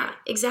nature. Yeah,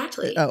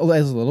 exactly. A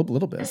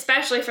little bit.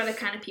 Especially for the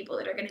kind of people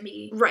that are going to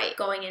be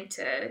going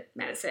into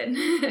medicine.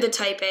 The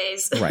type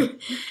A's. Right.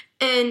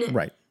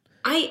 And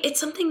it's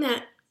something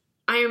that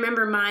I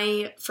remember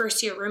my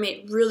first year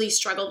roommate really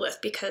struggled with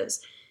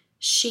because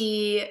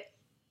she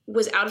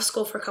was out of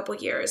school for a couple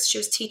years. She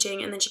was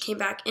teaching and then she came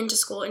back into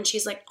school and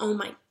she's like, oh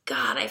my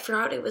God, I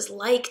forgot what it was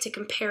like to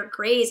compare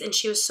grades. And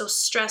she was so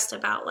stressed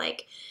about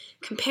like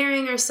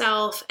comparing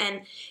herself.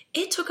 And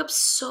it took up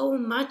so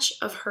much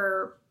of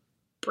her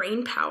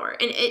brain power.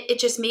 And it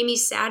just made me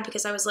sad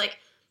because I was like,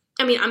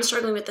 I mean, I'm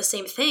struggling with the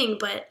same thing,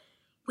 but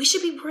we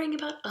should be worrying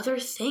about other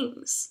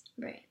things.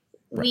 Right.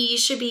 We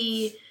should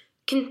be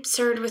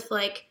concerned with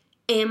like,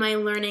 am I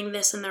learning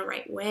this in the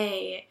right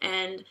way?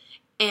 And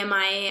am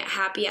I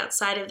happy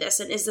outside of this?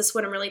 And is this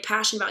what I'm really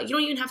passionate about? You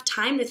don't even have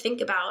time to think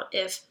about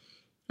if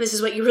this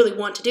is what you really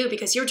want to do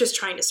because you're just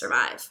trying to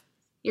survive.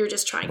 You're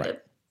just trying to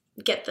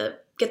get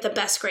the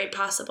best grade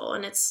possible.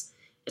 And it's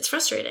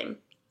frustrating.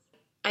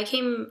 I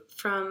came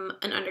from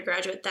an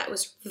undergraduate that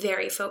was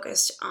very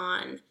focused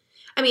on,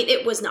 I mean,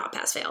 it was not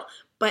pass fail,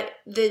 but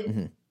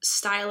the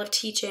style of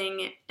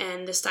teaching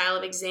and the style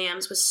of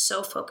exams was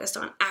so focused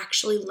on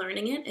actually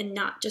learning it and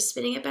not just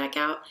spitting it back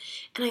out.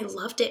 And I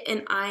loved it.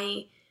 And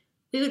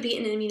we would be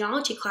in an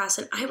immunology class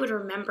and I would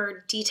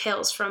remember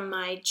details from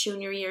my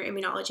junior year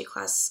immunology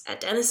class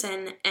at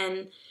Denison.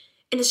 And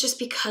it's just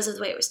because of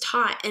the way it was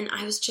taught. And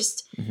I was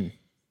just, I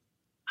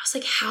was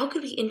like, how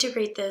could we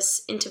integrate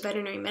this into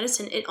veterinary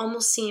medicine? It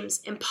almost seems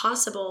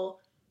impossible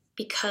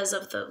because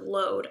of the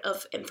load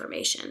of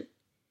information.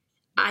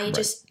 I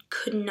just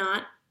could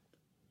not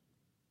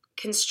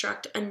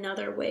construct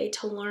another way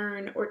to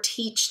learn or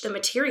teach the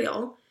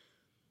material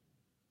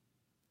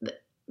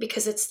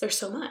because there's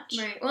so much.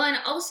 Right. Well, and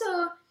also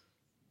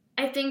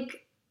I think,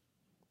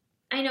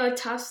 I know at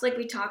Tufts, like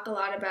we talk a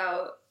lot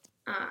about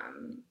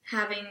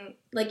having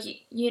like,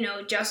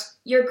 just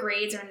your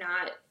grades are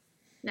not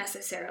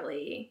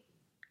necessarily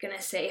going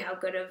to say how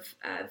good of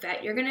a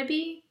vet you're going to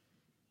be.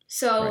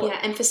 So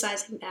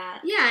emphasizing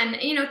that. Yeah,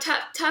 and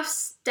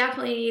Tufts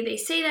definitely, they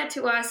say that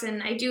to us,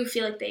 and I do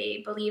feel like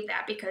they believe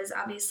that because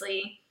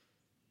obviously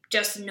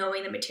just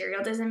knowing the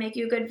material doesn't make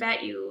you a good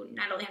vet. You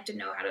not only have to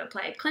know how to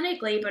apply it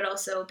clinically, but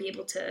also be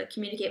able to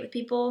communicate with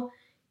people.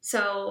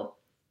 So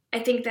I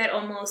think that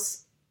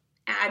almost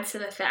adds to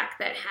the fact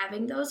that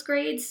having those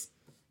grades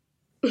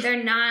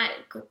they're not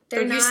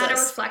a useless.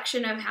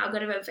 reflection of how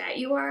good of a vet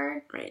you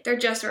are. Right. They're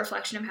just a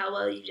reflection of how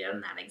well you did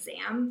on that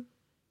exam.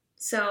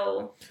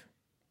 So,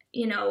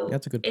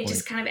 That's a good point. It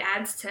just kind of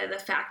adds to the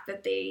fact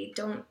that they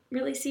don't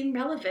really seem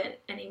relevant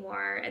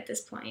anymore at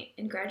this point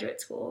in graduate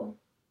school.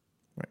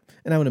 Right.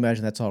 And I would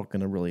imagine that's all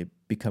going to really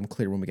become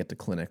clear when we get to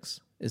clinics,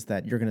 is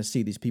that you're going to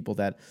see these people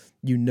that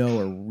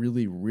are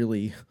really,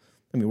 really,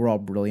 I mean, we're all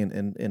brilliant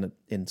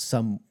in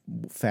some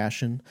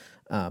fashion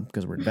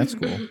because we're in vet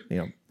school.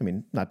 I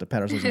mean, not to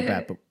pat ourselves on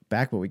the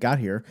back, but we got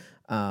here.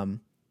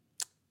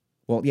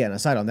 Well, yeah, and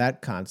aside on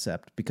that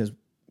concept, because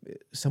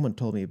someone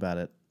told me about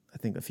it, I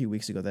think a few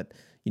weeks ago, that,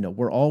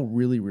 we're all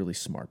really, really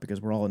smart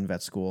because we're all in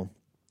vet school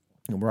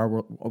and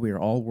we are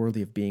all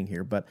worthy of being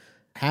here, but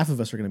half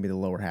of us are going to be the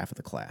lower half of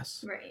the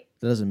class. Right.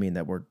 That doesn't mean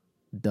that we're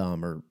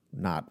dumb or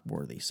not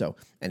worthy. So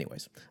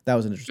anyways, that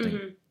was an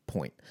interesting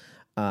point.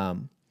 But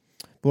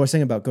what I was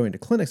saying about going to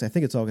clinics, I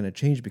think it's all going to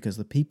change because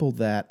the people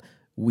that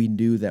we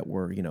knew that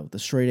were, the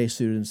straight A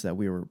students that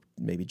we were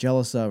maybe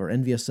jealous of or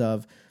envious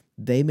of,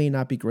 they may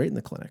not be great in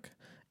the clinic.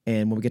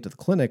 And when we get to the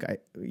clinic,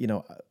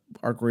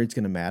 our grade's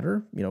going to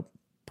matter.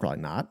 Probably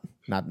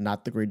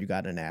not the grade you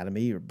got in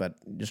anatomy, but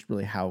just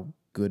really how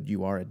good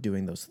you are at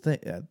doing those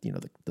things,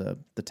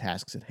 the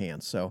tasks at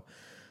hand. So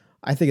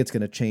I think it's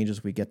going to change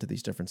as we get to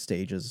these different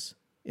stages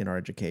in our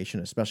education,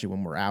 especially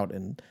when we're out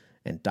and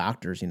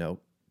doctors,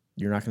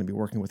 you're not going to be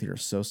working with your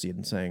associate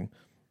and saying,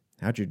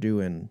 how'd you do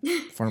in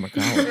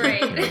pharmacology?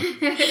 Right.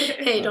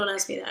 Hey, don't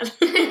ask me that.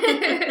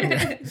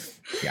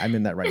 Yeah, I'm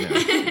in that right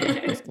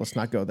now. Let's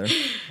not go there.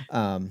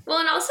 Well,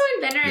 and also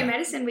in veterinary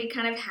medicine, we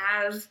kind of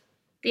have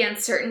the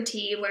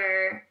uncertainty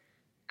where,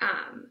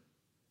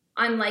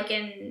 unlike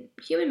in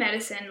human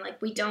medicine,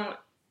 like we don't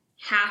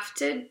have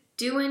to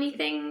do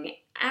anything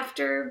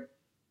after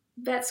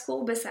vet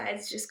school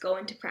besides just go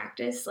into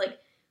practice. Like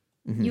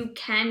you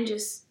can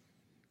just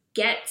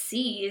get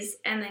C's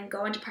and then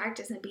go into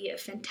practice and be a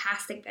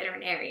fantastic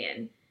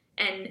veterinarian.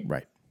 And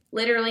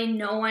literally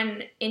no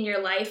one in your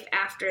life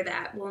after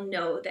that will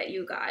know that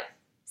you got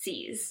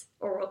C's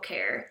or will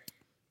care.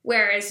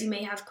 Whereas you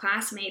may have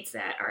classmates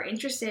that are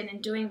interested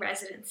in doing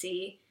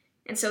residency,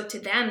 and so to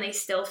them, they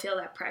still feel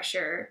that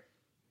pressure.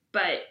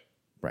 But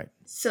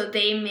so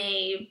they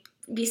may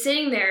be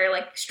sitting there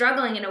like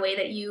struggling in a way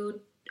that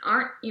you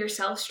aren't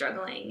yourself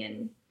struggling.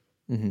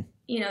 And,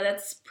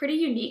 that's pretty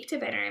unique to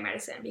veterinary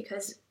medicine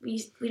because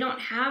we don't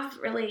have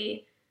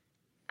really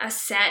a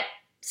set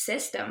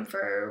system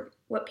for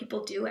what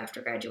people do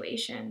after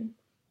graduation.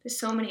 There's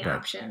so many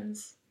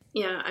options.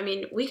 Yeah, I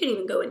mean, we could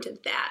even go into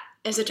that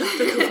as a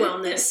topic of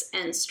wellness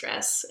and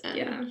stress.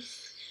 And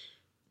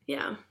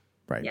yeah.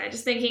 Right. Yeah,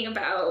 just thinking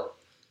about,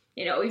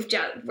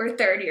 we're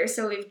third year,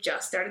 so we've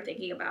just started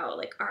thinking about,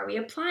 like, are we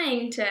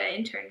applying to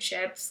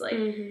internships?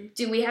 Like,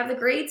 do we have the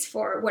grades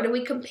for it? What do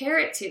we compare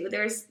it to?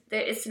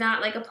 It's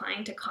not like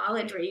applying to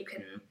college where you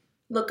can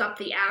look up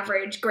the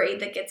average grade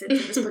that gets into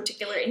this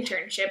particular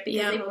internship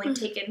because they've only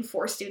taken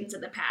 4 students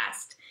in the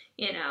past,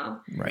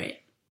 Right.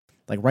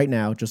 Like right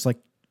now, just like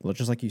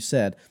you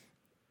said,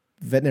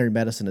 veterinary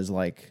medicine is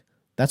like,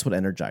 that's what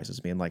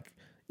energizes me. And like,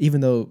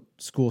 even though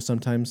school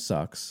sometimes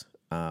sucks,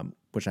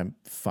 which I'm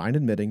fine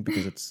admitting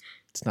because it's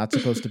not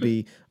supposed to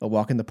be a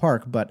walk in the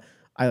park, but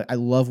I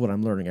love what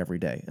I'm learning every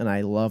day. And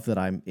I love that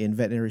I'm in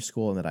veterinary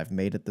school and that I've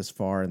made it this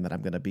far and that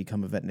I'm going to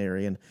become a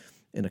veterinarian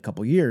in a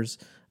couple years.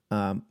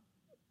 One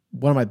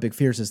of my big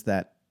fears is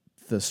that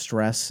the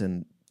stress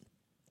and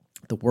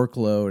the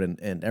workload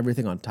and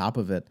everything on top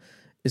of it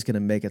is going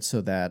to make it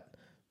so that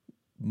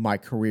my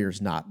career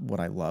is not what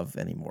I love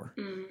anymore.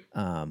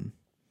 And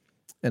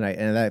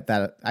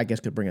that I guess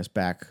could bring us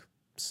back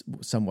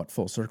somewhat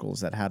full circle, is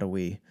that how do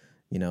we,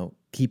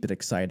 keep it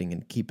exciting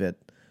and keep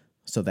it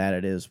so that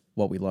it is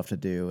what we love to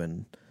do.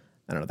 And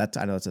I know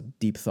that's a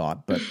deep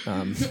thought, but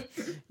I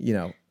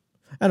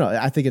don't know.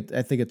 I think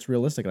it's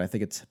realistic, and I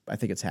think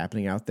it's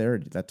happening out there.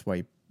 That's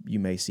why you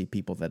may see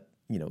people that,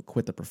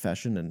 quit the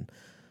profession, and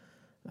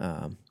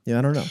I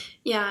don't know.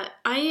 Yeah,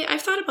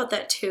 I've thought about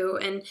that too.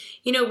 And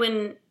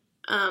when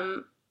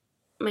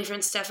my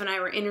friend Steph and I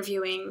were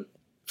interviewing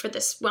for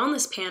this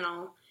wellness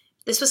panel,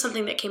 this was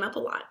something that came up a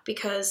lot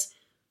because,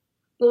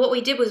 what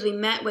we did was we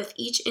met with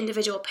each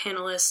individual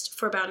panelist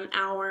for about an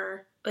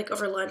hour, like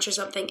over lunch or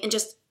something, and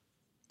just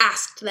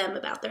asked them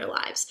about their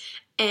lives.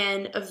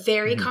 And a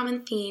very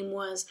common theme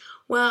was,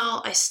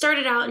 well, I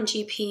started out in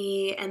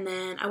GP and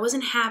then I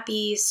wasn't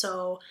happy,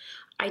 so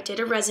I did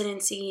a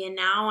residency and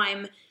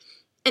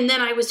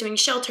then I was doing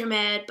shelter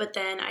med, but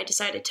then I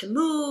decided to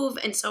move,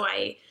 and so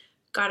I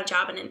got a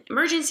job in an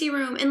emergency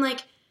room. And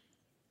like,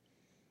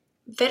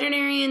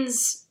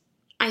 veterinarians,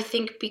 I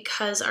think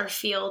because our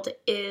field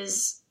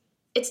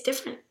it's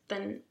different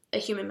than a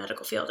human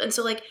medical field. And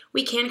so like,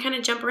 we can kind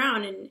of jump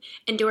around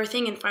and do our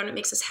thing and find what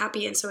makes us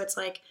happy. And so it's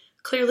like,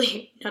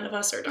 clearly none of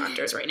us are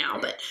doctors right now,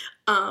 but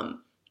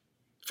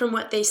from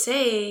what they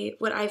say,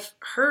 what I've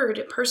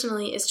heard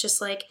personally is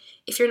just like,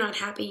 if you're not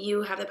happy,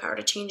 you have the power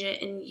to change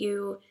it. And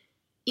you,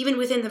 even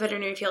within the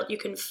veterinary field, you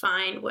can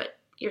find what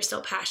you're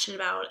still passionate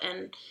about.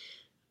 And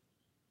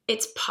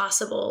it's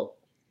possible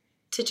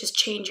to just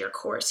change your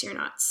course. You're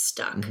not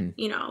stuck,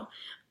 you know.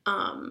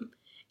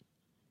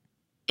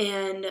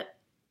 And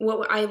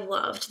what I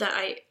loved that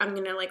I'm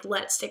going to like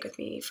let stick with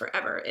me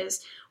forever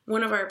is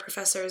one of our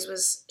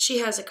professors she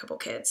has a couple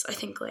kids, I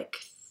think like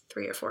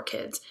 3 or 4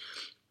 kids,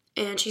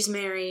 and she's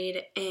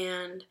married,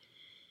 and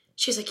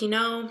she's like, you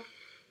know,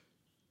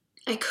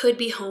 I could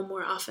be home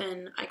more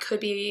often. I could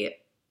be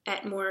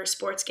at more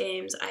sports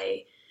games.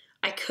 I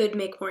could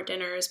make more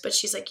dinners, but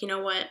she's like, you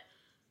know what?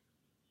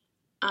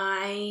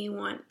 I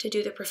want to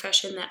do the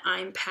profession that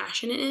I'm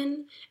passionate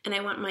in, and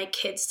I want my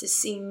kids to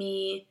see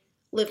me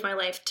live my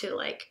life to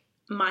like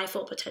my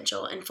full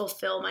potential and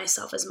fulfill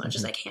myself as much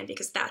as I can,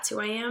 because that's who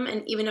I am.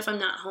 And even if I'm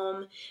not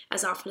home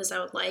as often as I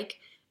would like,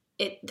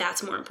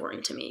 that's more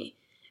important to me.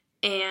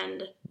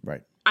 And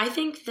I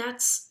think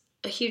that's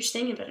a huge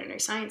thing in veterinary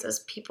science, as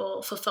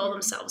people fulfill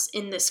themselves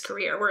in this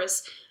career.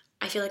 Whereas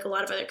I feel like a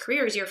lot of other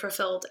careers, you're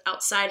fulfilled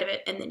outside of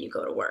it and then you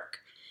go to work.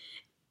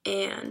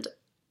 And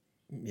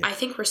I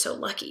think we're so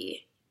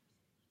lucky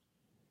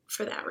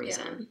for that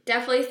reason. Yeah.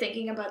 Definitely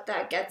thinking about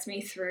that gets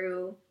me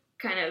through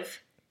kind of,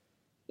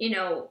 you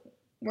know,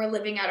 we're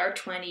living out our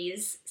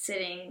 20s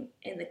sitting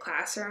in the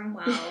classroom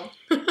while,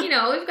 you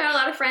know, we've got a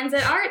lot of friends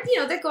that are, you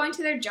know, they're going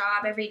to their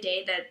job every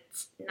day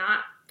that's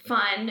not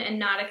fun and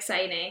not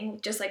exciting,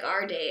 just like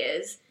our day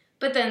is.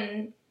 But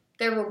then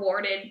they're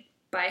rewarded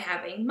by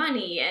having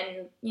money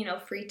and, you know,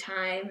 free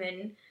time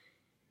and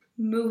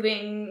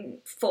moving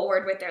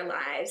forward with their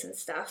lives and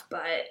stuff.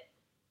 But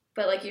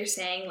like you're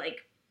saying,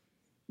 like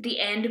the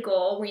end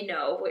goal we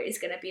know is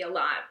going to be a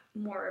lot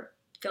more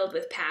filled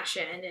with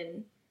passion,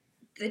 and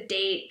the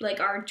day, like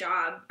our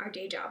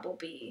day job will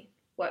be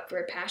what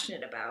we're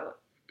passionate about.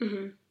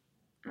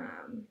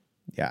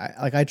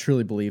 I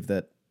truly believe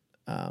that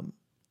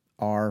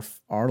our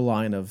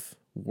line of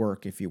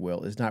work, if you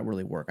will, is not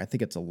really work. I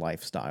think it's a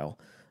lifestyle,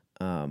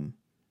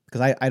 because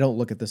I don't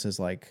look at this as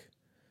like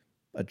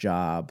a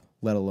job,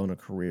 let alone a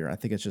career. I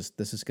think it's just,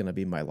 this is going to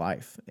be my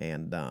life.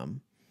 And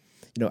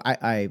you know,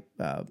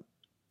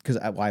 because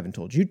I haven't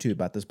told you two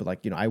about this, but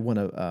like, you know, I want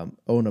to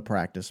own a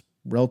practice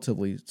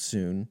relatively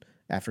soon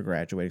after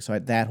graduating. So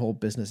that whole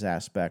business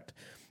aspect,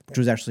 which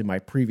was actually my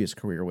previous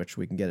career, which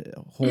we can get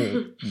a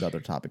whole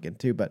another topic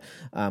into, but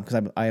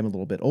because I am a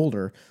little bit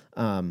older,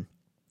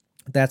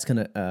 that's going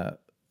to,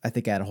 I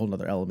think, add a whole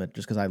nother element,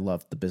 just because I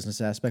love the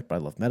business aspect, but I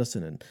love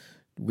medicine, and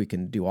we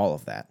can do all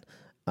of that.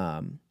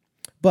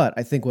 But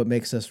I think what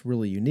makes us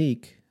really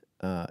unique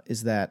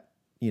is that,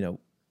 you know,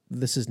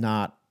 this is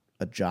not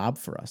a job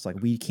for us. Like,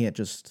 we can't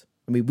just,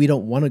 I mean, we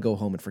don't want to go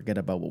home and forget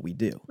about what we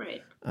do.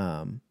 Right.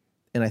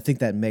 And I think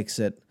that makes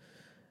it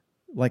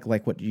like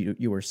what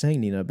you were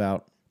saying, Nina,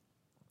 about,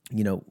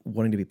 you know,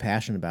 wanting to be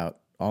passionate about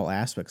all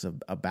aspects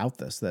about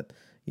this, that,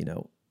 you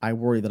know, I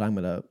worry that I'm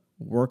going to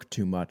work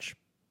too much,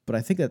 but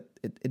I think that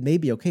it may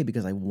be okay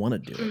because I want to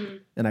do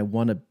it and I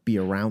want to be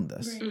around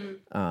this.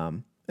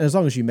 And as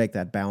long as you make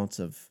that balance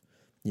of,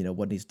 you know,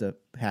 what needs to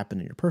happen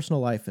in your personal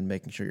life and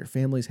making sure your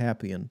family's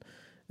happy and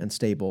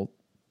stable,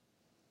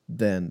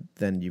 then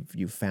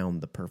you've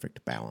found the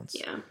perfect balance.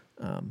 Yeah.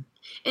 And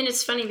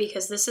it's funny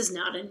because this is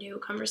not a new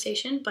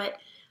conversation, but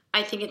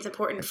I think it's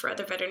important for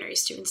other veterinary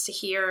students to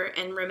hear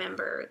and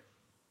remember,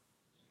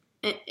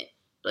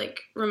 like,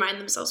 remind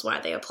themselves why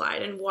they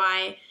applied and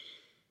why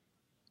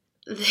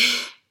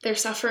they're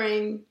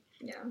suffering.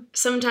 Yeah.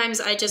 Sometimes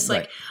I just,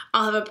 like,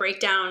 I'll have a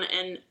breakdown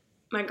and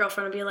my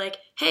girlfriend will be like,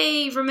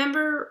 hey,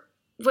 remember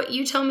what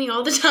you tell me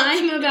all the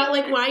time about,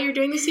 like, why you're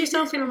doing this to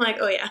yourself? And I'm like,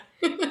 oh, yeah.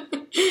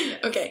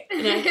 Okay.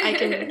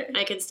 And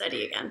I can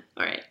study again.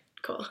 All right,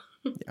 cool.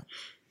 Yeah.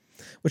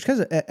 Which,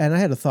 and I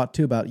had a thought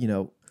too about, you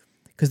know,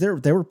 because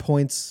there were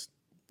points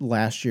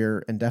last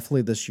year and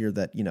definitely this year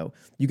that, you know,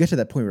 you get to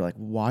that point where you're like,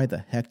 why the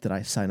heck did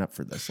I sign up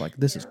for this? Like,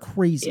 this is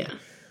crazy.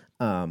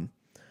 Yeah.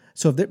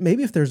 So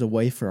if there's a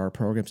way for our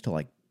programs to,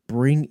 like,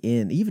 bring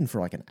in, even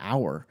for like an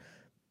hour,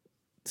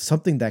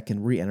 something that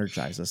can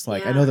re-energize us.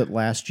 Like, I know that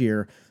last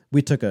year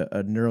we took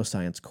a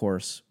neuroscience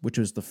course, which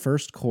was the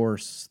first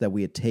course that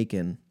we had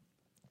taken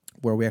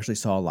where we actually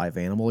saw a live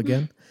animal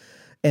again.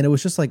 And it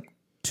was just like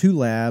 2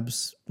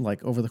 labs,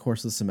 like, over the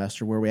course of the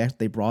semester, where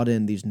they brought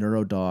in these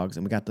neuro dogs,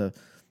 and we got to,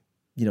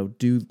 you know,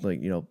 do,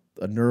 like, you know,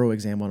 a neuro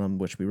exam on them,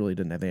 which we really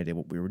didn't have any idea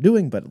what we were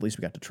doing, but at least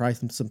we got to try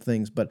some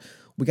things. But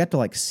we got to,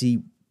 like,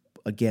 see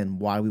again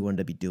why we wanted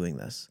to be doing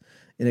this,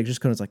 and it just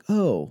kind of was like,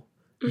 oh,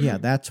 yeah,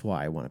 that's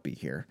why I want to be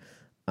here.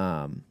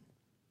 So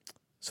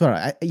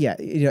you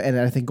know, and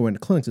I think going to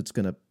clinics,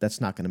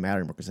 that's not gonna matter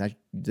anymore, because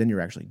then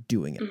you're actually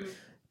doing it.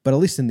 But at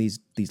least in these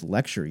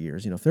lecture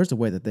years, you know, if there's a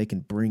way that they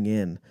can bring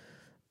in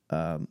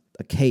a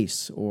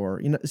case, or,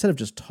 you know, instead of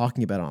just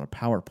talking about it on a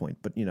PowerPoint,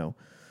 but, you know,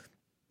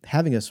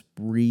 having us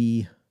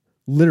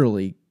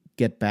literally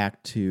get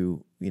back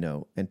to, you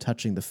know, and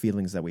touching the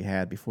feelings that we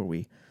had before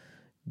we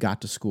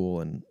got to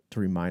school, and to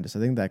remind us, I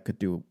think that could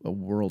do a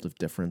world of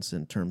difference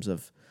in terms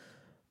of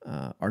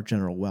our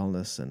general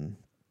wellness and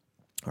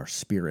our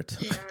spirit.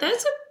 Yeah.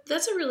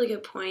 That's a really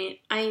good point.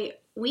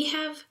 We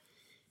have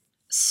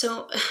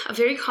a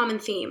very common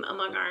theme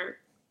among our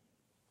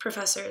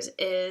professors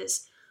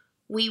is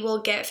we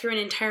will get through an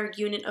entire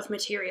unit of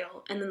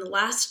material, and then the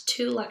last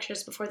 2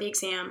 lectures before the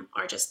exam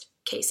are just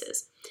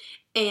cases.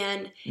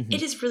 And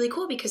it is really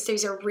cool because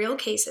these are real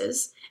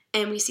cases,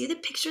 and we see the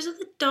pictures of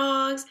the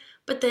dogs,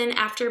 but then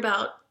after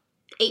about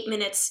 8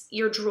 minutes,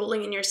 you're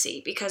drooling in your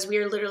seat because we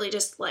are literally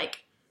just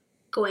like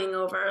going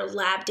over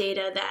lab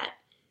data that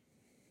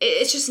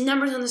it's just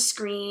numbers on the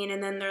screen,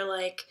 and then they're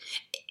like,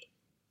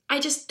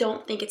 I just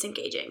don't think it's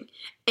engaging.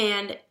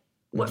 And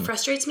what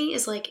frustrates me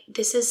is like,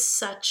 this is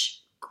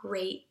such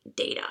great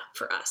data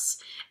for us.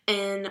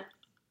 And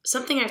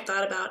something I've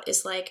thought about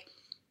is like,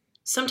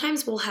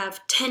 sometimes we'll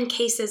have 10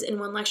 cases in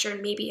one lecture,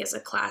 and maybe as a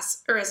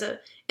class or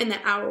in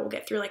that hour, we'll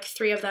get through like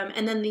 3 of them.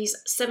 And then these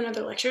 7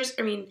 other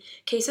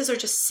cases are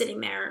just sitting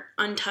there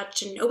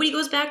untouched, and nobody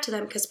goes back to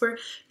them because we're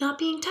not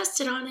being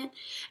tested on it.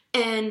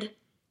 And,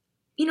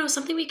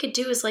 something we could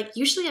do is like,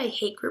 usually I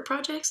hate group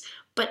projects,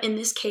 but in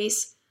this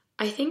case,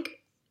 I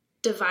think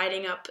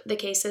dividing up the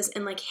cases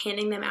and like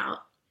handing them out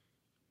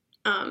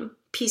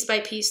piece by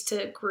piece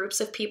to groups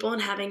of people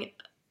and having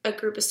a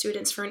group of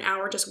students for an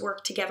hour just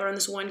work together on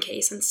this one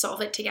case and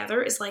solve it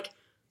together is like,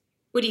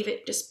 would even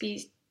just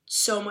be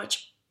so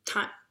much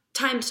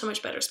time so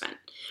much better spent,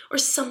 or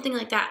something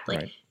like that.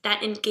 Like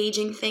that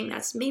engaging thing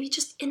that's maybe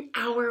just an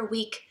hour a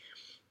week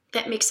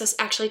that makes us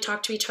actually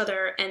talk to each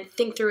other and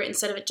think through it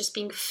instead of it just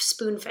being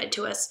spoon fed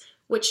to us,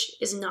 which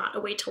is not a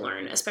way to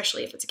learn,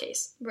 especially if it's a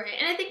case. Right.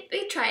 And I think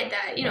we tried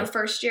that.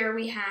 First year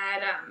we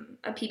had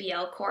a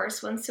PBL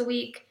course once a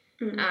week,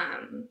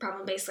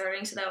 problem-based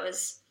learning. So that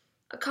was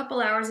a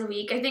couple hours a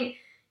week. I think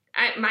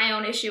my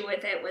own issue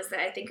with it was that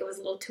I think it was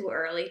a little too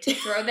early to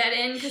throw that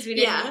in because we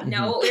didn't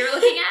know what we were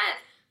looking at.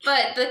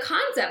 But the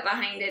concept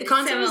behind it is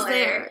similar. The concept was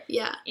there,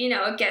 yeah.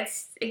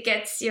 It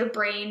gets your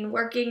brain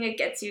working. It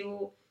gets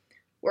you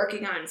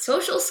working on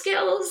social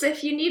skills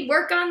if you need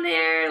work on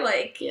there.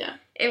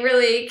 It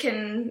really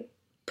can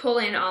pull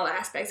in all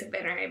aspects of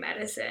veterinary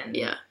medicine.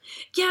 Yeah.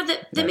 Yeah,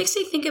 that makes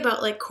me think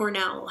about, like,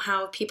 Cornell,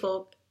 how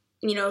people,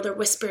 they're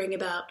whispering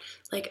about,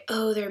 like,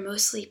 oh, they're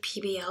mostly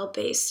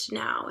PBL-based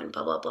now and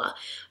blah, blah, blah.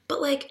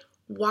 But, like,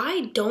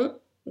 why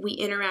don't we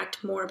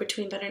interact more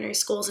between veterinary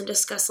schools and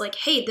discuss, like,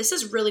 hey, this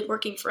is really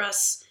working for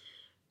us.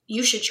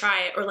 You should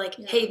try it. Or, like,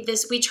 hey,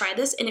 we tried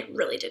this and it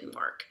really didn't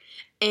work.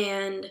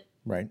 And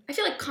right. I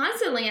feel like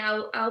constantly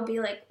I'll be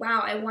like,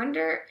 wow, I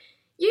wonder.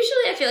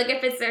 Usually I feel like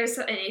if there's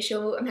an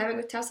issue I'm having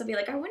with Tufts, I'll be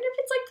like, I wonder if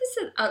it's like this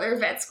at other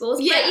vet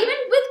schools. Yeah. But even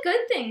with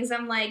good things,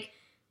 I'm like,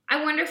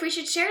 I wonder if we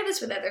should share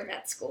this with other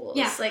vet schools.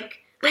 Yeah. Like,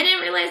 I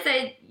didn't realize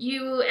that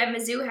you at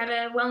Mizzou had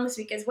a wellness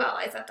week as well.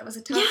 I thought that was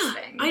a Tufts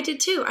thing. I did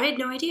too. I had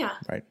no idea.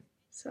 Right.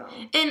 So.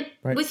 And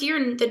with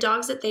the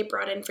dogs that they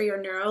brought in for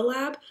your neuro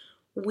lab,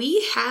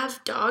 we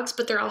have dogs,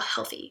 but they're all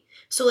healthy.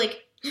 So,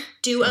 like,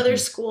 do other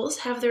schools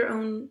have their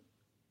own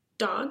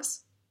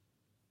dogs?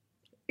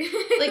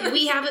 Like,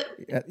 we have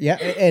it. Yeah,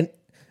 and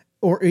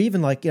or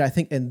even like, I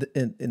think in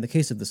the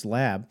case of this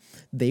lab,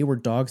 they were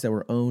dogs that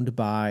were owned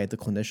by the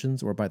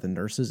clinicians or by the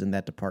nurses in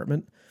that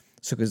department.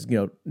 So because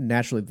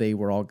naturally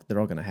they're all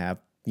going to have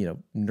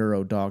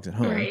neuro dogs at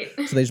home, right.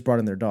 So they just brought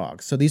in their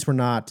dogs. So these were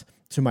not,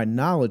 to my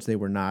knowledge, they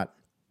were not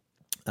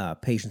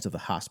patients of the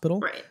hospital.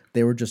 Right.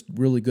 They were just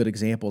really good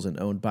examples and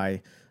owned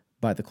by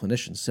the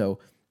clinicians. So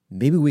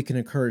maybe we can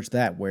encourage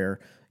that where,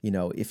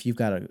 if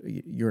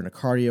you're in a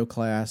cardio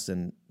class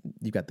and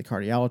you've got the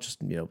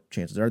cardiologist,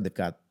 chances are they've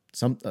got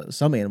some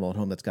animal at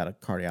home that's got a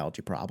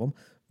cardiology problem.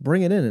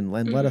 Bring it in and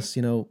let us,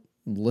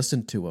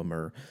 listen to them.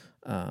 Or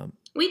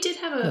we did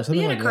have a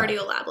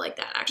cardio lab like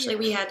that. Actually,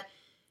 we had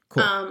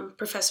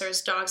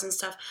professors' dogs and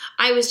stuff.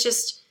 I was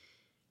just,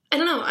 I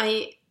don't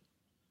know.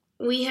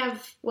 We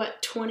have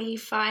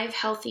 25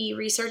 healthy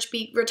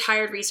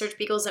retired research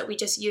beagles that we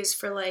just use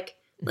for like,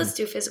 let's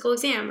do a physical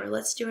exam or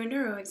let's do a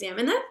neuro exam.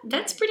 And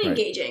that's pretty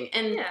engaging.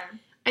 And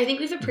I think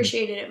we've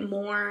appreciated it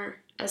more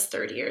as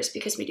third years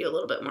because we do a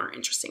little bit more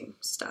interesting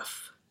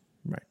stuff.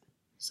 Right.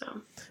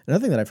 So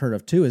another thing that I've heard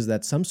of too is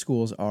that some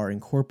schools are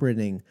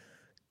incorporating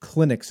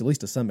clinics, at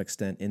least to some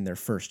extent, in their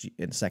first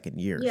and second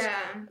years.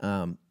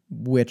 Yeah.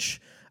 Which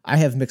I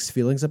have mixed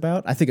feelings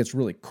about. I think it's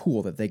really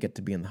cool that they get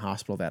to be in the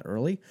hospital that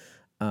early.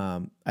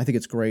 I think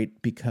it's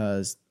great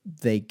because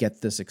they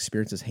get this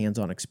experience, this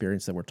hands-on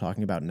experience that we're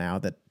talking about now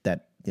that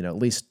at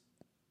least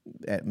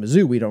at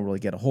Mizzou, we don't really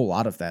get a whole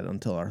lot of that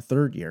until our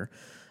third year.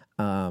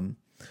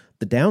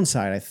 The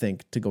downside, I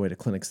think, to going to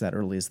clinics that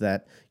early is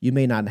that you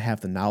may not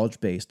have the knowledge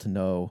base to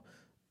know,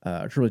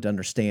 truly to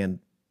understand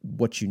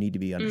what you need to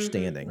be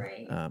understanding,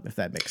 right. If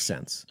that makes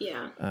sense.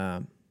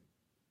 Yeah.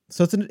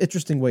 So it's an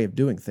interesting way of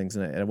doing things,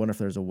 and I wonder if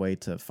there's a way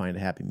to find a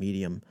happy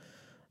medium.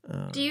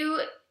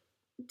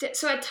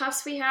 So at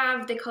Tufts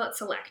they call it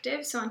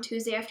selective. So on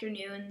Tuesday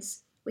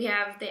afternoons, we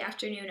have the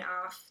afternoon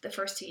off the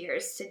first 2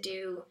 years to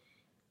do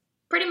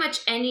pretty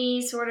much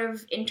any sort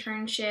of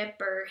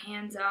internship or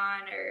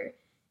hands-on or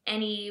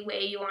any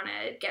way you want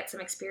to get some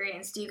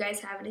experience. Do you guys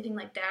have anything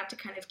like that to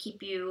kind of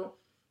keep you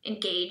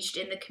engaged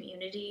in the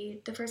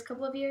community the first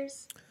couple of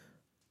years?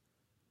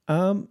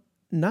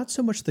 Not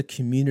so much the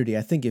community.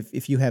 I think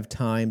if you have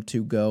time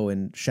to go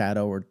and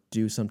shadow or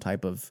do some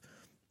type of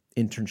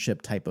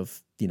internship type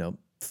of,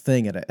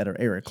 thing at an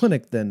area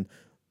clinic, then,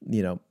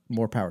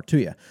 more power to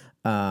you.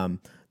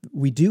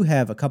 We do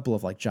have a couple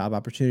of like job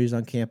opportunities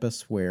on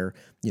campus where,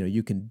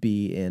 you can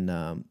be in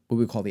what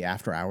we call the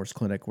after hours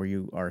clinic, where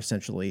you are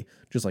essentially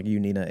just like you,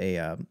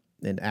 Nina,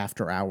 an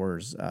after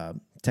hours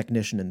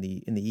technician in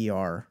the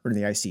ER, or in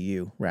the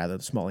ICU, rather,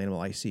 the small animal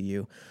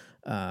ICU.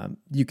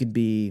 You could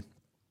be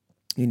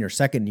in your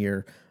second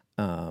year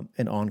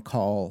an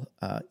on-call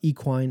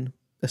equine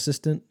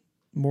assistant,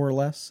 more or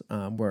less,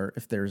 where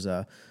if there's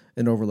an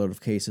overload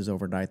of cases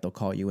overnight, they'll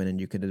call you in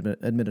and you can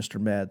administer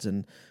meds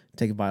and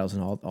take vitals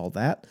and all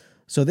that.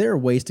 So there are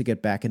ways to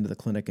get back into the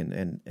clinic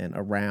and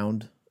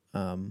around,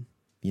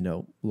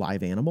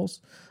 live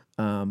animals.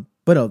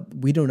 But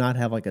we do not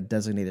have like a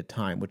designated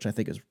time, which I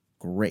think is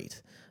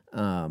great.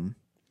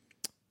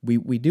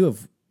 We do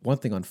have one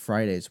thing on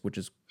Fridays, which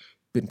has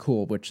been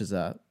cool, which is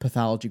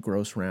pathology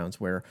gross rounds,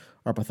 where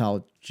our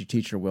pathology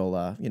teacher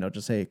will,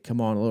 just say, "Come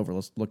on over,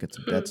 let's look at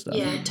some dead stuff."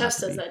 Yeah,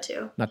 Tufts does that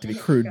too. Not to be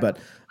crude, but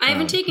I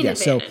haven't taken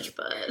advantage,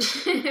 but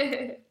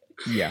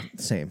yeah,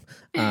 same.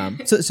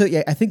 So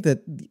yeah, I think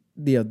that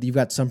you've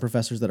got some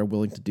professors that are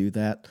willing to do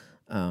that,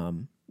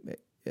 and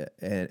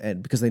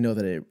because they know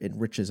that it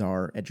enriches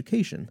our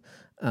education.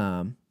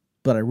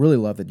 But I really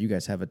love that you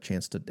guys have a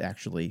chance to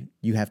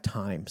you have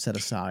time set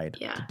aside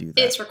to do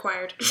that. It's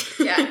required.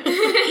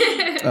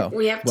 Yeah.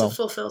 We have to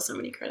fulfill so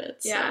many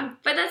credits. Yeah. So.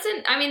 But that's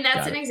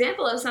an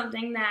example of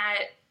something that,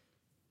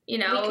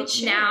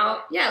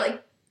 now,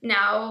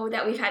 now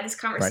that we've had this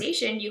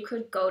conversation, you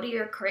could go to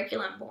your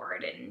curriculum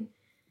board and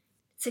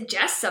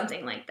suggest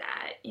something like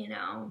that,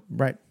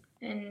 Right.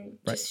 And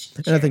just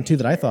another thing too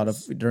that I thought of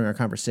during our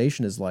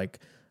conversation is like,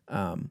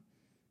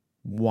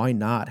 why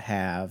not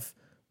have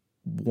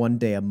one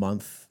day a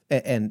month,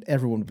 and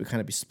everyone would kind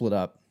of be split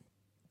up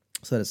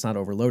so that it's not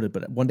overloaded,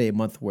 but one day a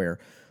month where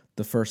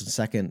the first and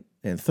second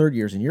and third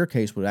years in your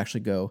case would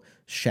actually go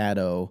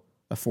shadow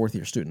a fourth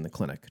year student in the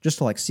clinic, just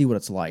to like see what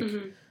it's like.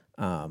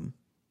 And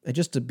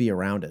just to be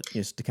around it,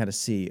 just to kind of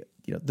see,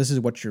 this is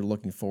what you're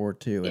looking forward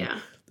to,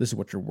 and this is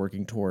what you're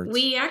working towards.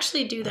 We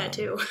actually do that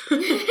too.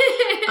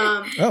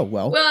 Oh,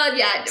 well. Well,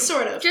 yeah,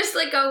 sort of. Just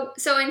like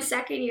so in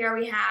second year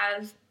we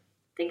have,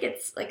 I think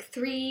it's like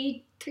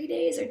 3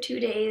 days or 2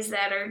 days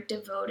that are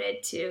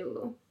devoted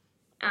to,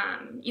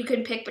 you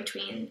can pick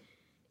between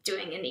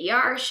doing an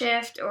ER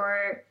shift,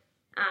 or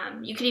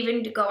you could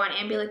even go on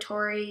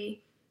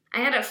ambulatory. I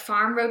had a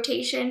farm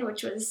rotation,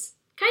 which was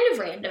kind of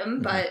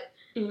random, but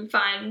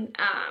fun.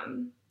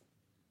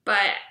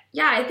 But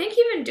yeah, I think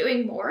even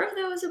doing more of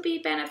those would be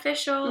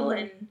beneficial,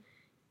 and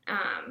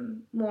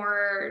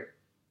more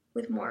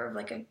of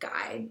like a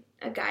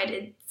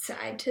guided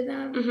side to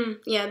them.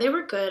 Yeah, they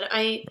were good.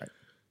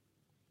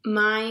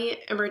 My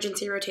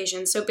emergency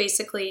rotation, so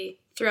basically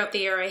throughout the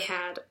year I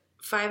had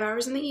 5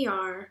 hours in the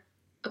ER,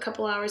 a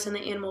couple hours in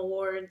the animal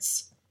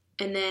wards,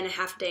 and then a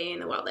half day in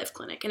the wildlife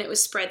clinic. And it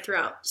was spread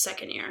throughout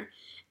second year.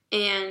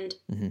 And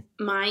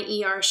my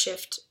ER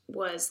shift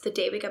was the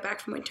day we got back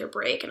from winter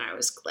break. And I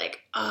was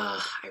like,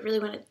 I really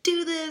want to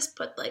do this,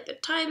 but like the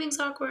timing's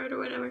awkward or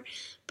whatever.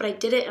 But I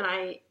did it, and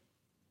I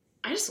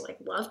just like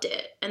loved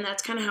it. And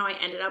that's kind of how I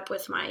ended up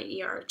with my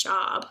ER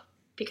job,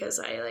 because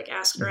I like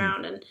asked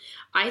around, and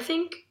I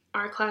think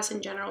our class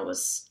in general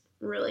was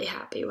really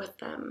happy with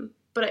them.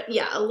 But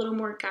yeah, a little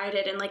more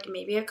guided, and like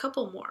maybe a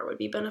couple more would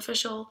be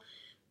beneficial.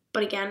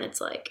 But again, it's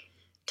like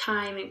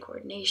time and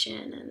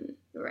coordination and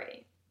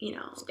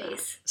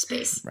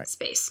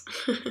space.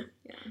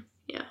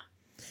 Yeah.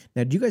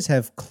 Now, do you guys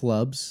have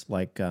clubs,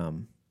 like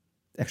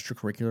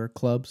extracurricular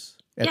clubs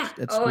at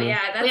school? Oh yeah,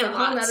 that's a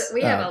whole nother.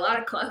 We have a lot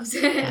of clubs.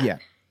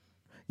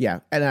 Yeah,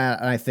 and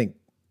I think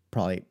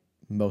probably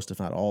most, if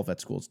not all, vet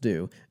schools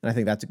do, and I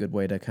think that's a good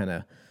way to kind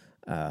of,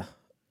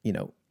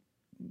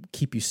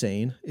 keep you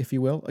sane, if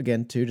you will.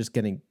 Again, too, just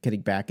getting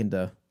back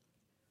into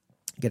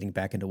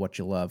what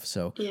you love.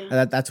 So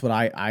that's what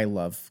I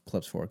love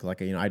clubs for.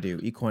 Like, I do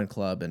equine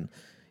club and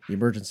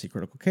emergency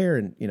critical care,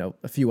 and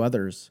a few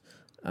others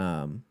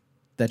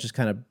that just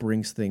kind of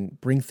bring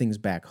things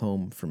back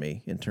home for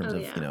me in terms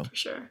of for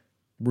sure,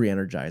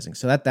 re-energizing.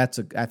 So I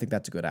think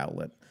that's a good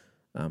outlet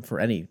for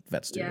any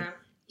vet student.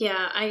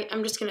 Yeah,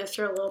 I'm just going to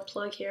throw a little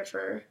plug here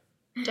for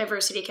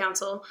Diversity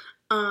Council.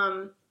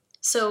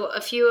 So a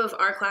few of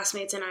our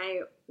classmates and I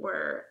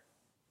were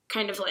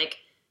kind of like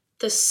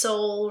the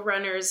sole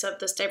runners of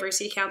this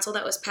Diversity Council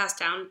that was passed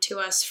down to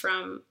us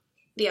from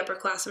the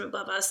upperclassmen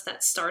above us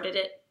that started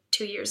it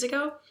 2 years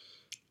ago.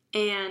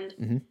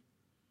 And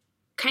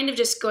kind of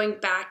just going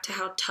back to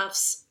how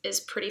Tufts is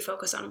pretty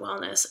focused on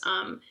wellness.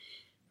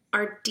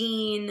 Our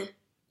dean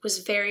was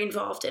very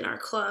involved in our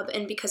club,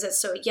 and because it's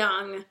so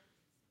young,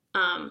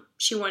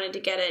 she wanted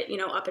to get it,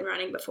 up and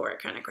running before it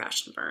kind of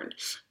crashed and burned.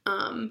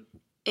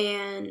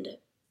 And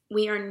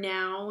we are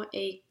now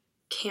a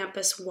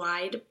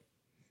campus-wide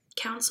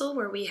council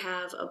where we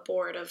have a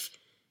board of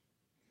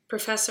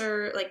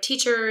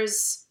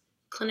teachers,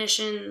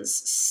 clinicians,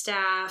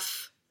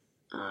 staff,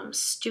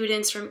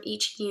 students from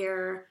each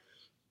year,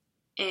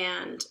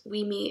 and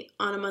we meet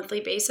on a monthly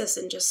basis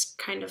and just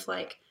kind of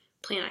like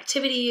plan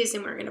activities,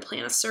 and we were going to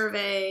plan a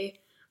survey,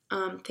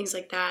 things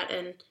like that.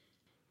 And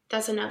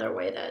that's another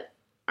way that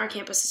our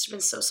campus has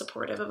been so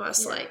supportive of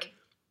us, like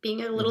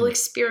being a little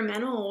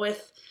experimental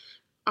with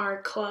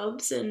our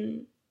clubs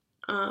and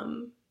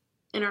our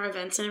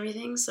events and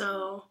everything.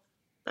 So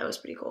that was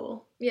pretty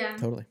cool. Yeah.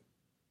 Totally.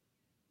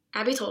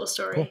 Abby told a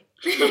story. Cool.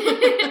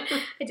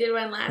 I did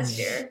one last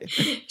year.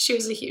 She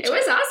was a huge. It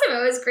was awesome.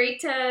 It was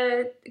great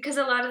because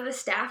a lot of the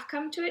staff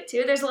come to it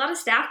too. There's a lot of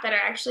staff that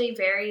are actually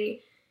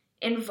very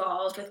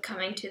involved with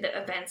coming to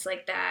the events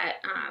like that.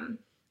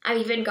 I've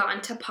even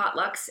gone to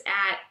potlucks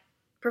at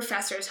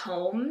professors'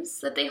 homes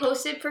that they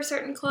hosted for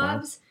certain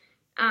clubs.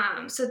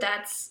 Wow. So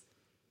that's,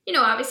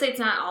 obviously it's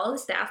not all the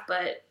staff,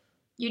 but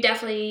you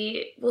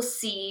definitely will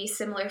see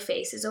similar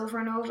faces over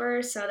and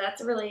over. So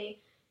that's a really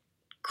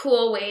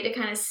cool way to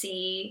kind of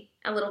see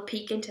a little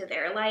peek into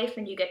their life,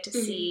 and you get to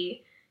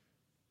see,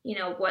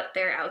 what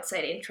their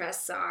outside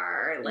interests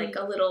are, like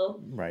a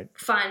little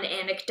fun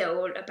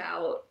anecdote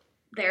about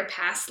their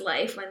past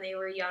life when they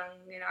were young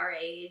and our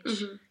age.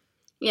 Mm-hmm.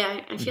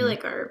 Yeah, I feel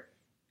like our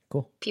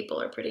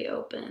people are pretty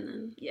open,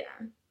 and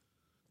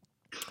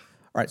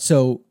All right,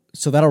 so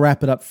that'll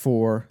wrap it up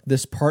for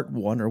this part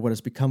 1, or what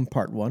has become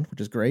part 1,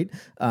 which is great.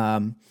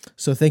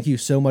 So thank you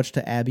so much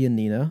to Abby and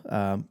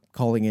Nina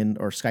calling in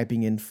or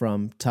Skyping in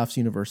from Tufts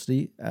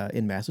University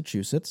in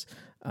Massachusetts.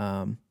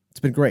 It's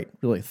been great,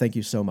 really. Thank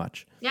you so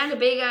much. Yeah, and a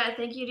big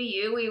thank you to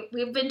you.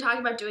 We've been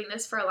talking about doing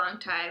this for a long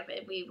time,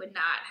 and we would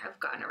not have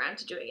gotten around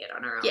to doing it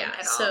on our own at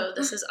all. So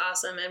this is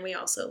awesome, and we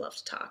also love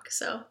to talk.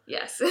 So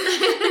yes.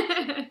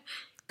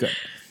 Good.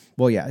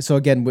 Well, yeah. So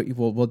again,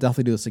 we'll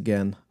definitely do this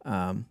again.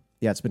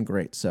 It's been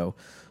great. So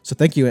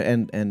thank you,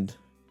 and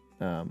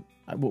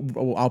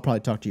I'll probably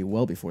talk to you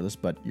well before this,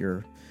 but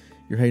you're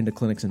heading to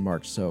clinics in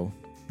March, so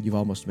you've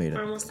almost made it.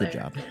 Almost Good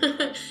there. job.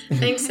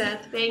 Thanks,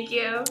 Seth. Thank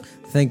you.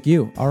 Thank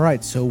you. All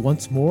right. So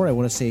once more, I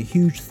want to say a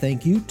huge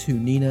thank you to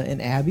Nina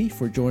and Abby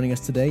for joining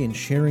us today and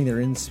sharing their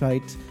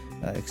insight,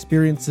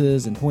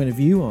 experiences, and point of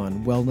view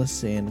on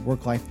wellness and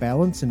work-life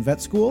balance in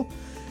vet school.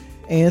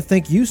 And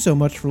thank you so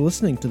much for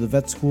listening to the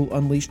Vet School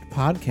Unleashed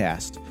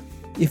podcast.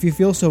 If you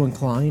feel so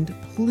inclined,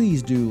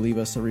 please do leave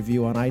us a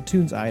review on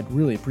iTunes. I'd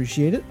really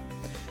appreciate it.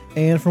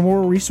 And for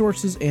more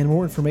resources and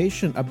more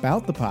information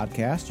about the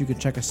podcast, you can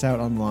check us out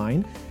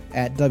online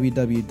at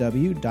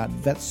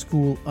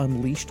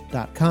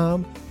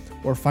www.vetschoolunleashed.com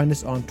or find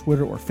us on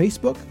Twitter or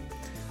Facebook.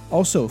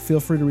 Also, feel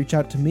free to reach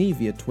out to me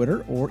via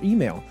Twitter or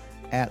email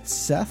at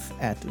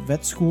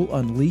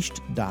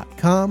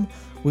seth@vetschoolunleashed.com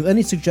with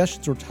any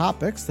suggestions or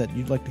topics that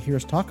you'd like to hear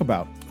us talk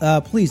about.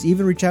 Please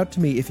even reach out to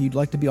me if you'd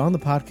like to be on the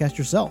podcast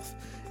yourself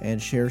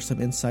and share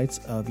some insights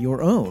of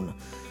your own.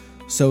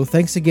 So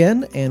thanks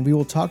again, and we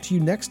will talk to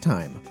you next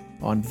time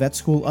on Vet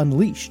School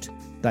Unleashed,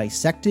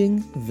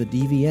 Dissecting the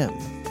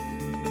DVM.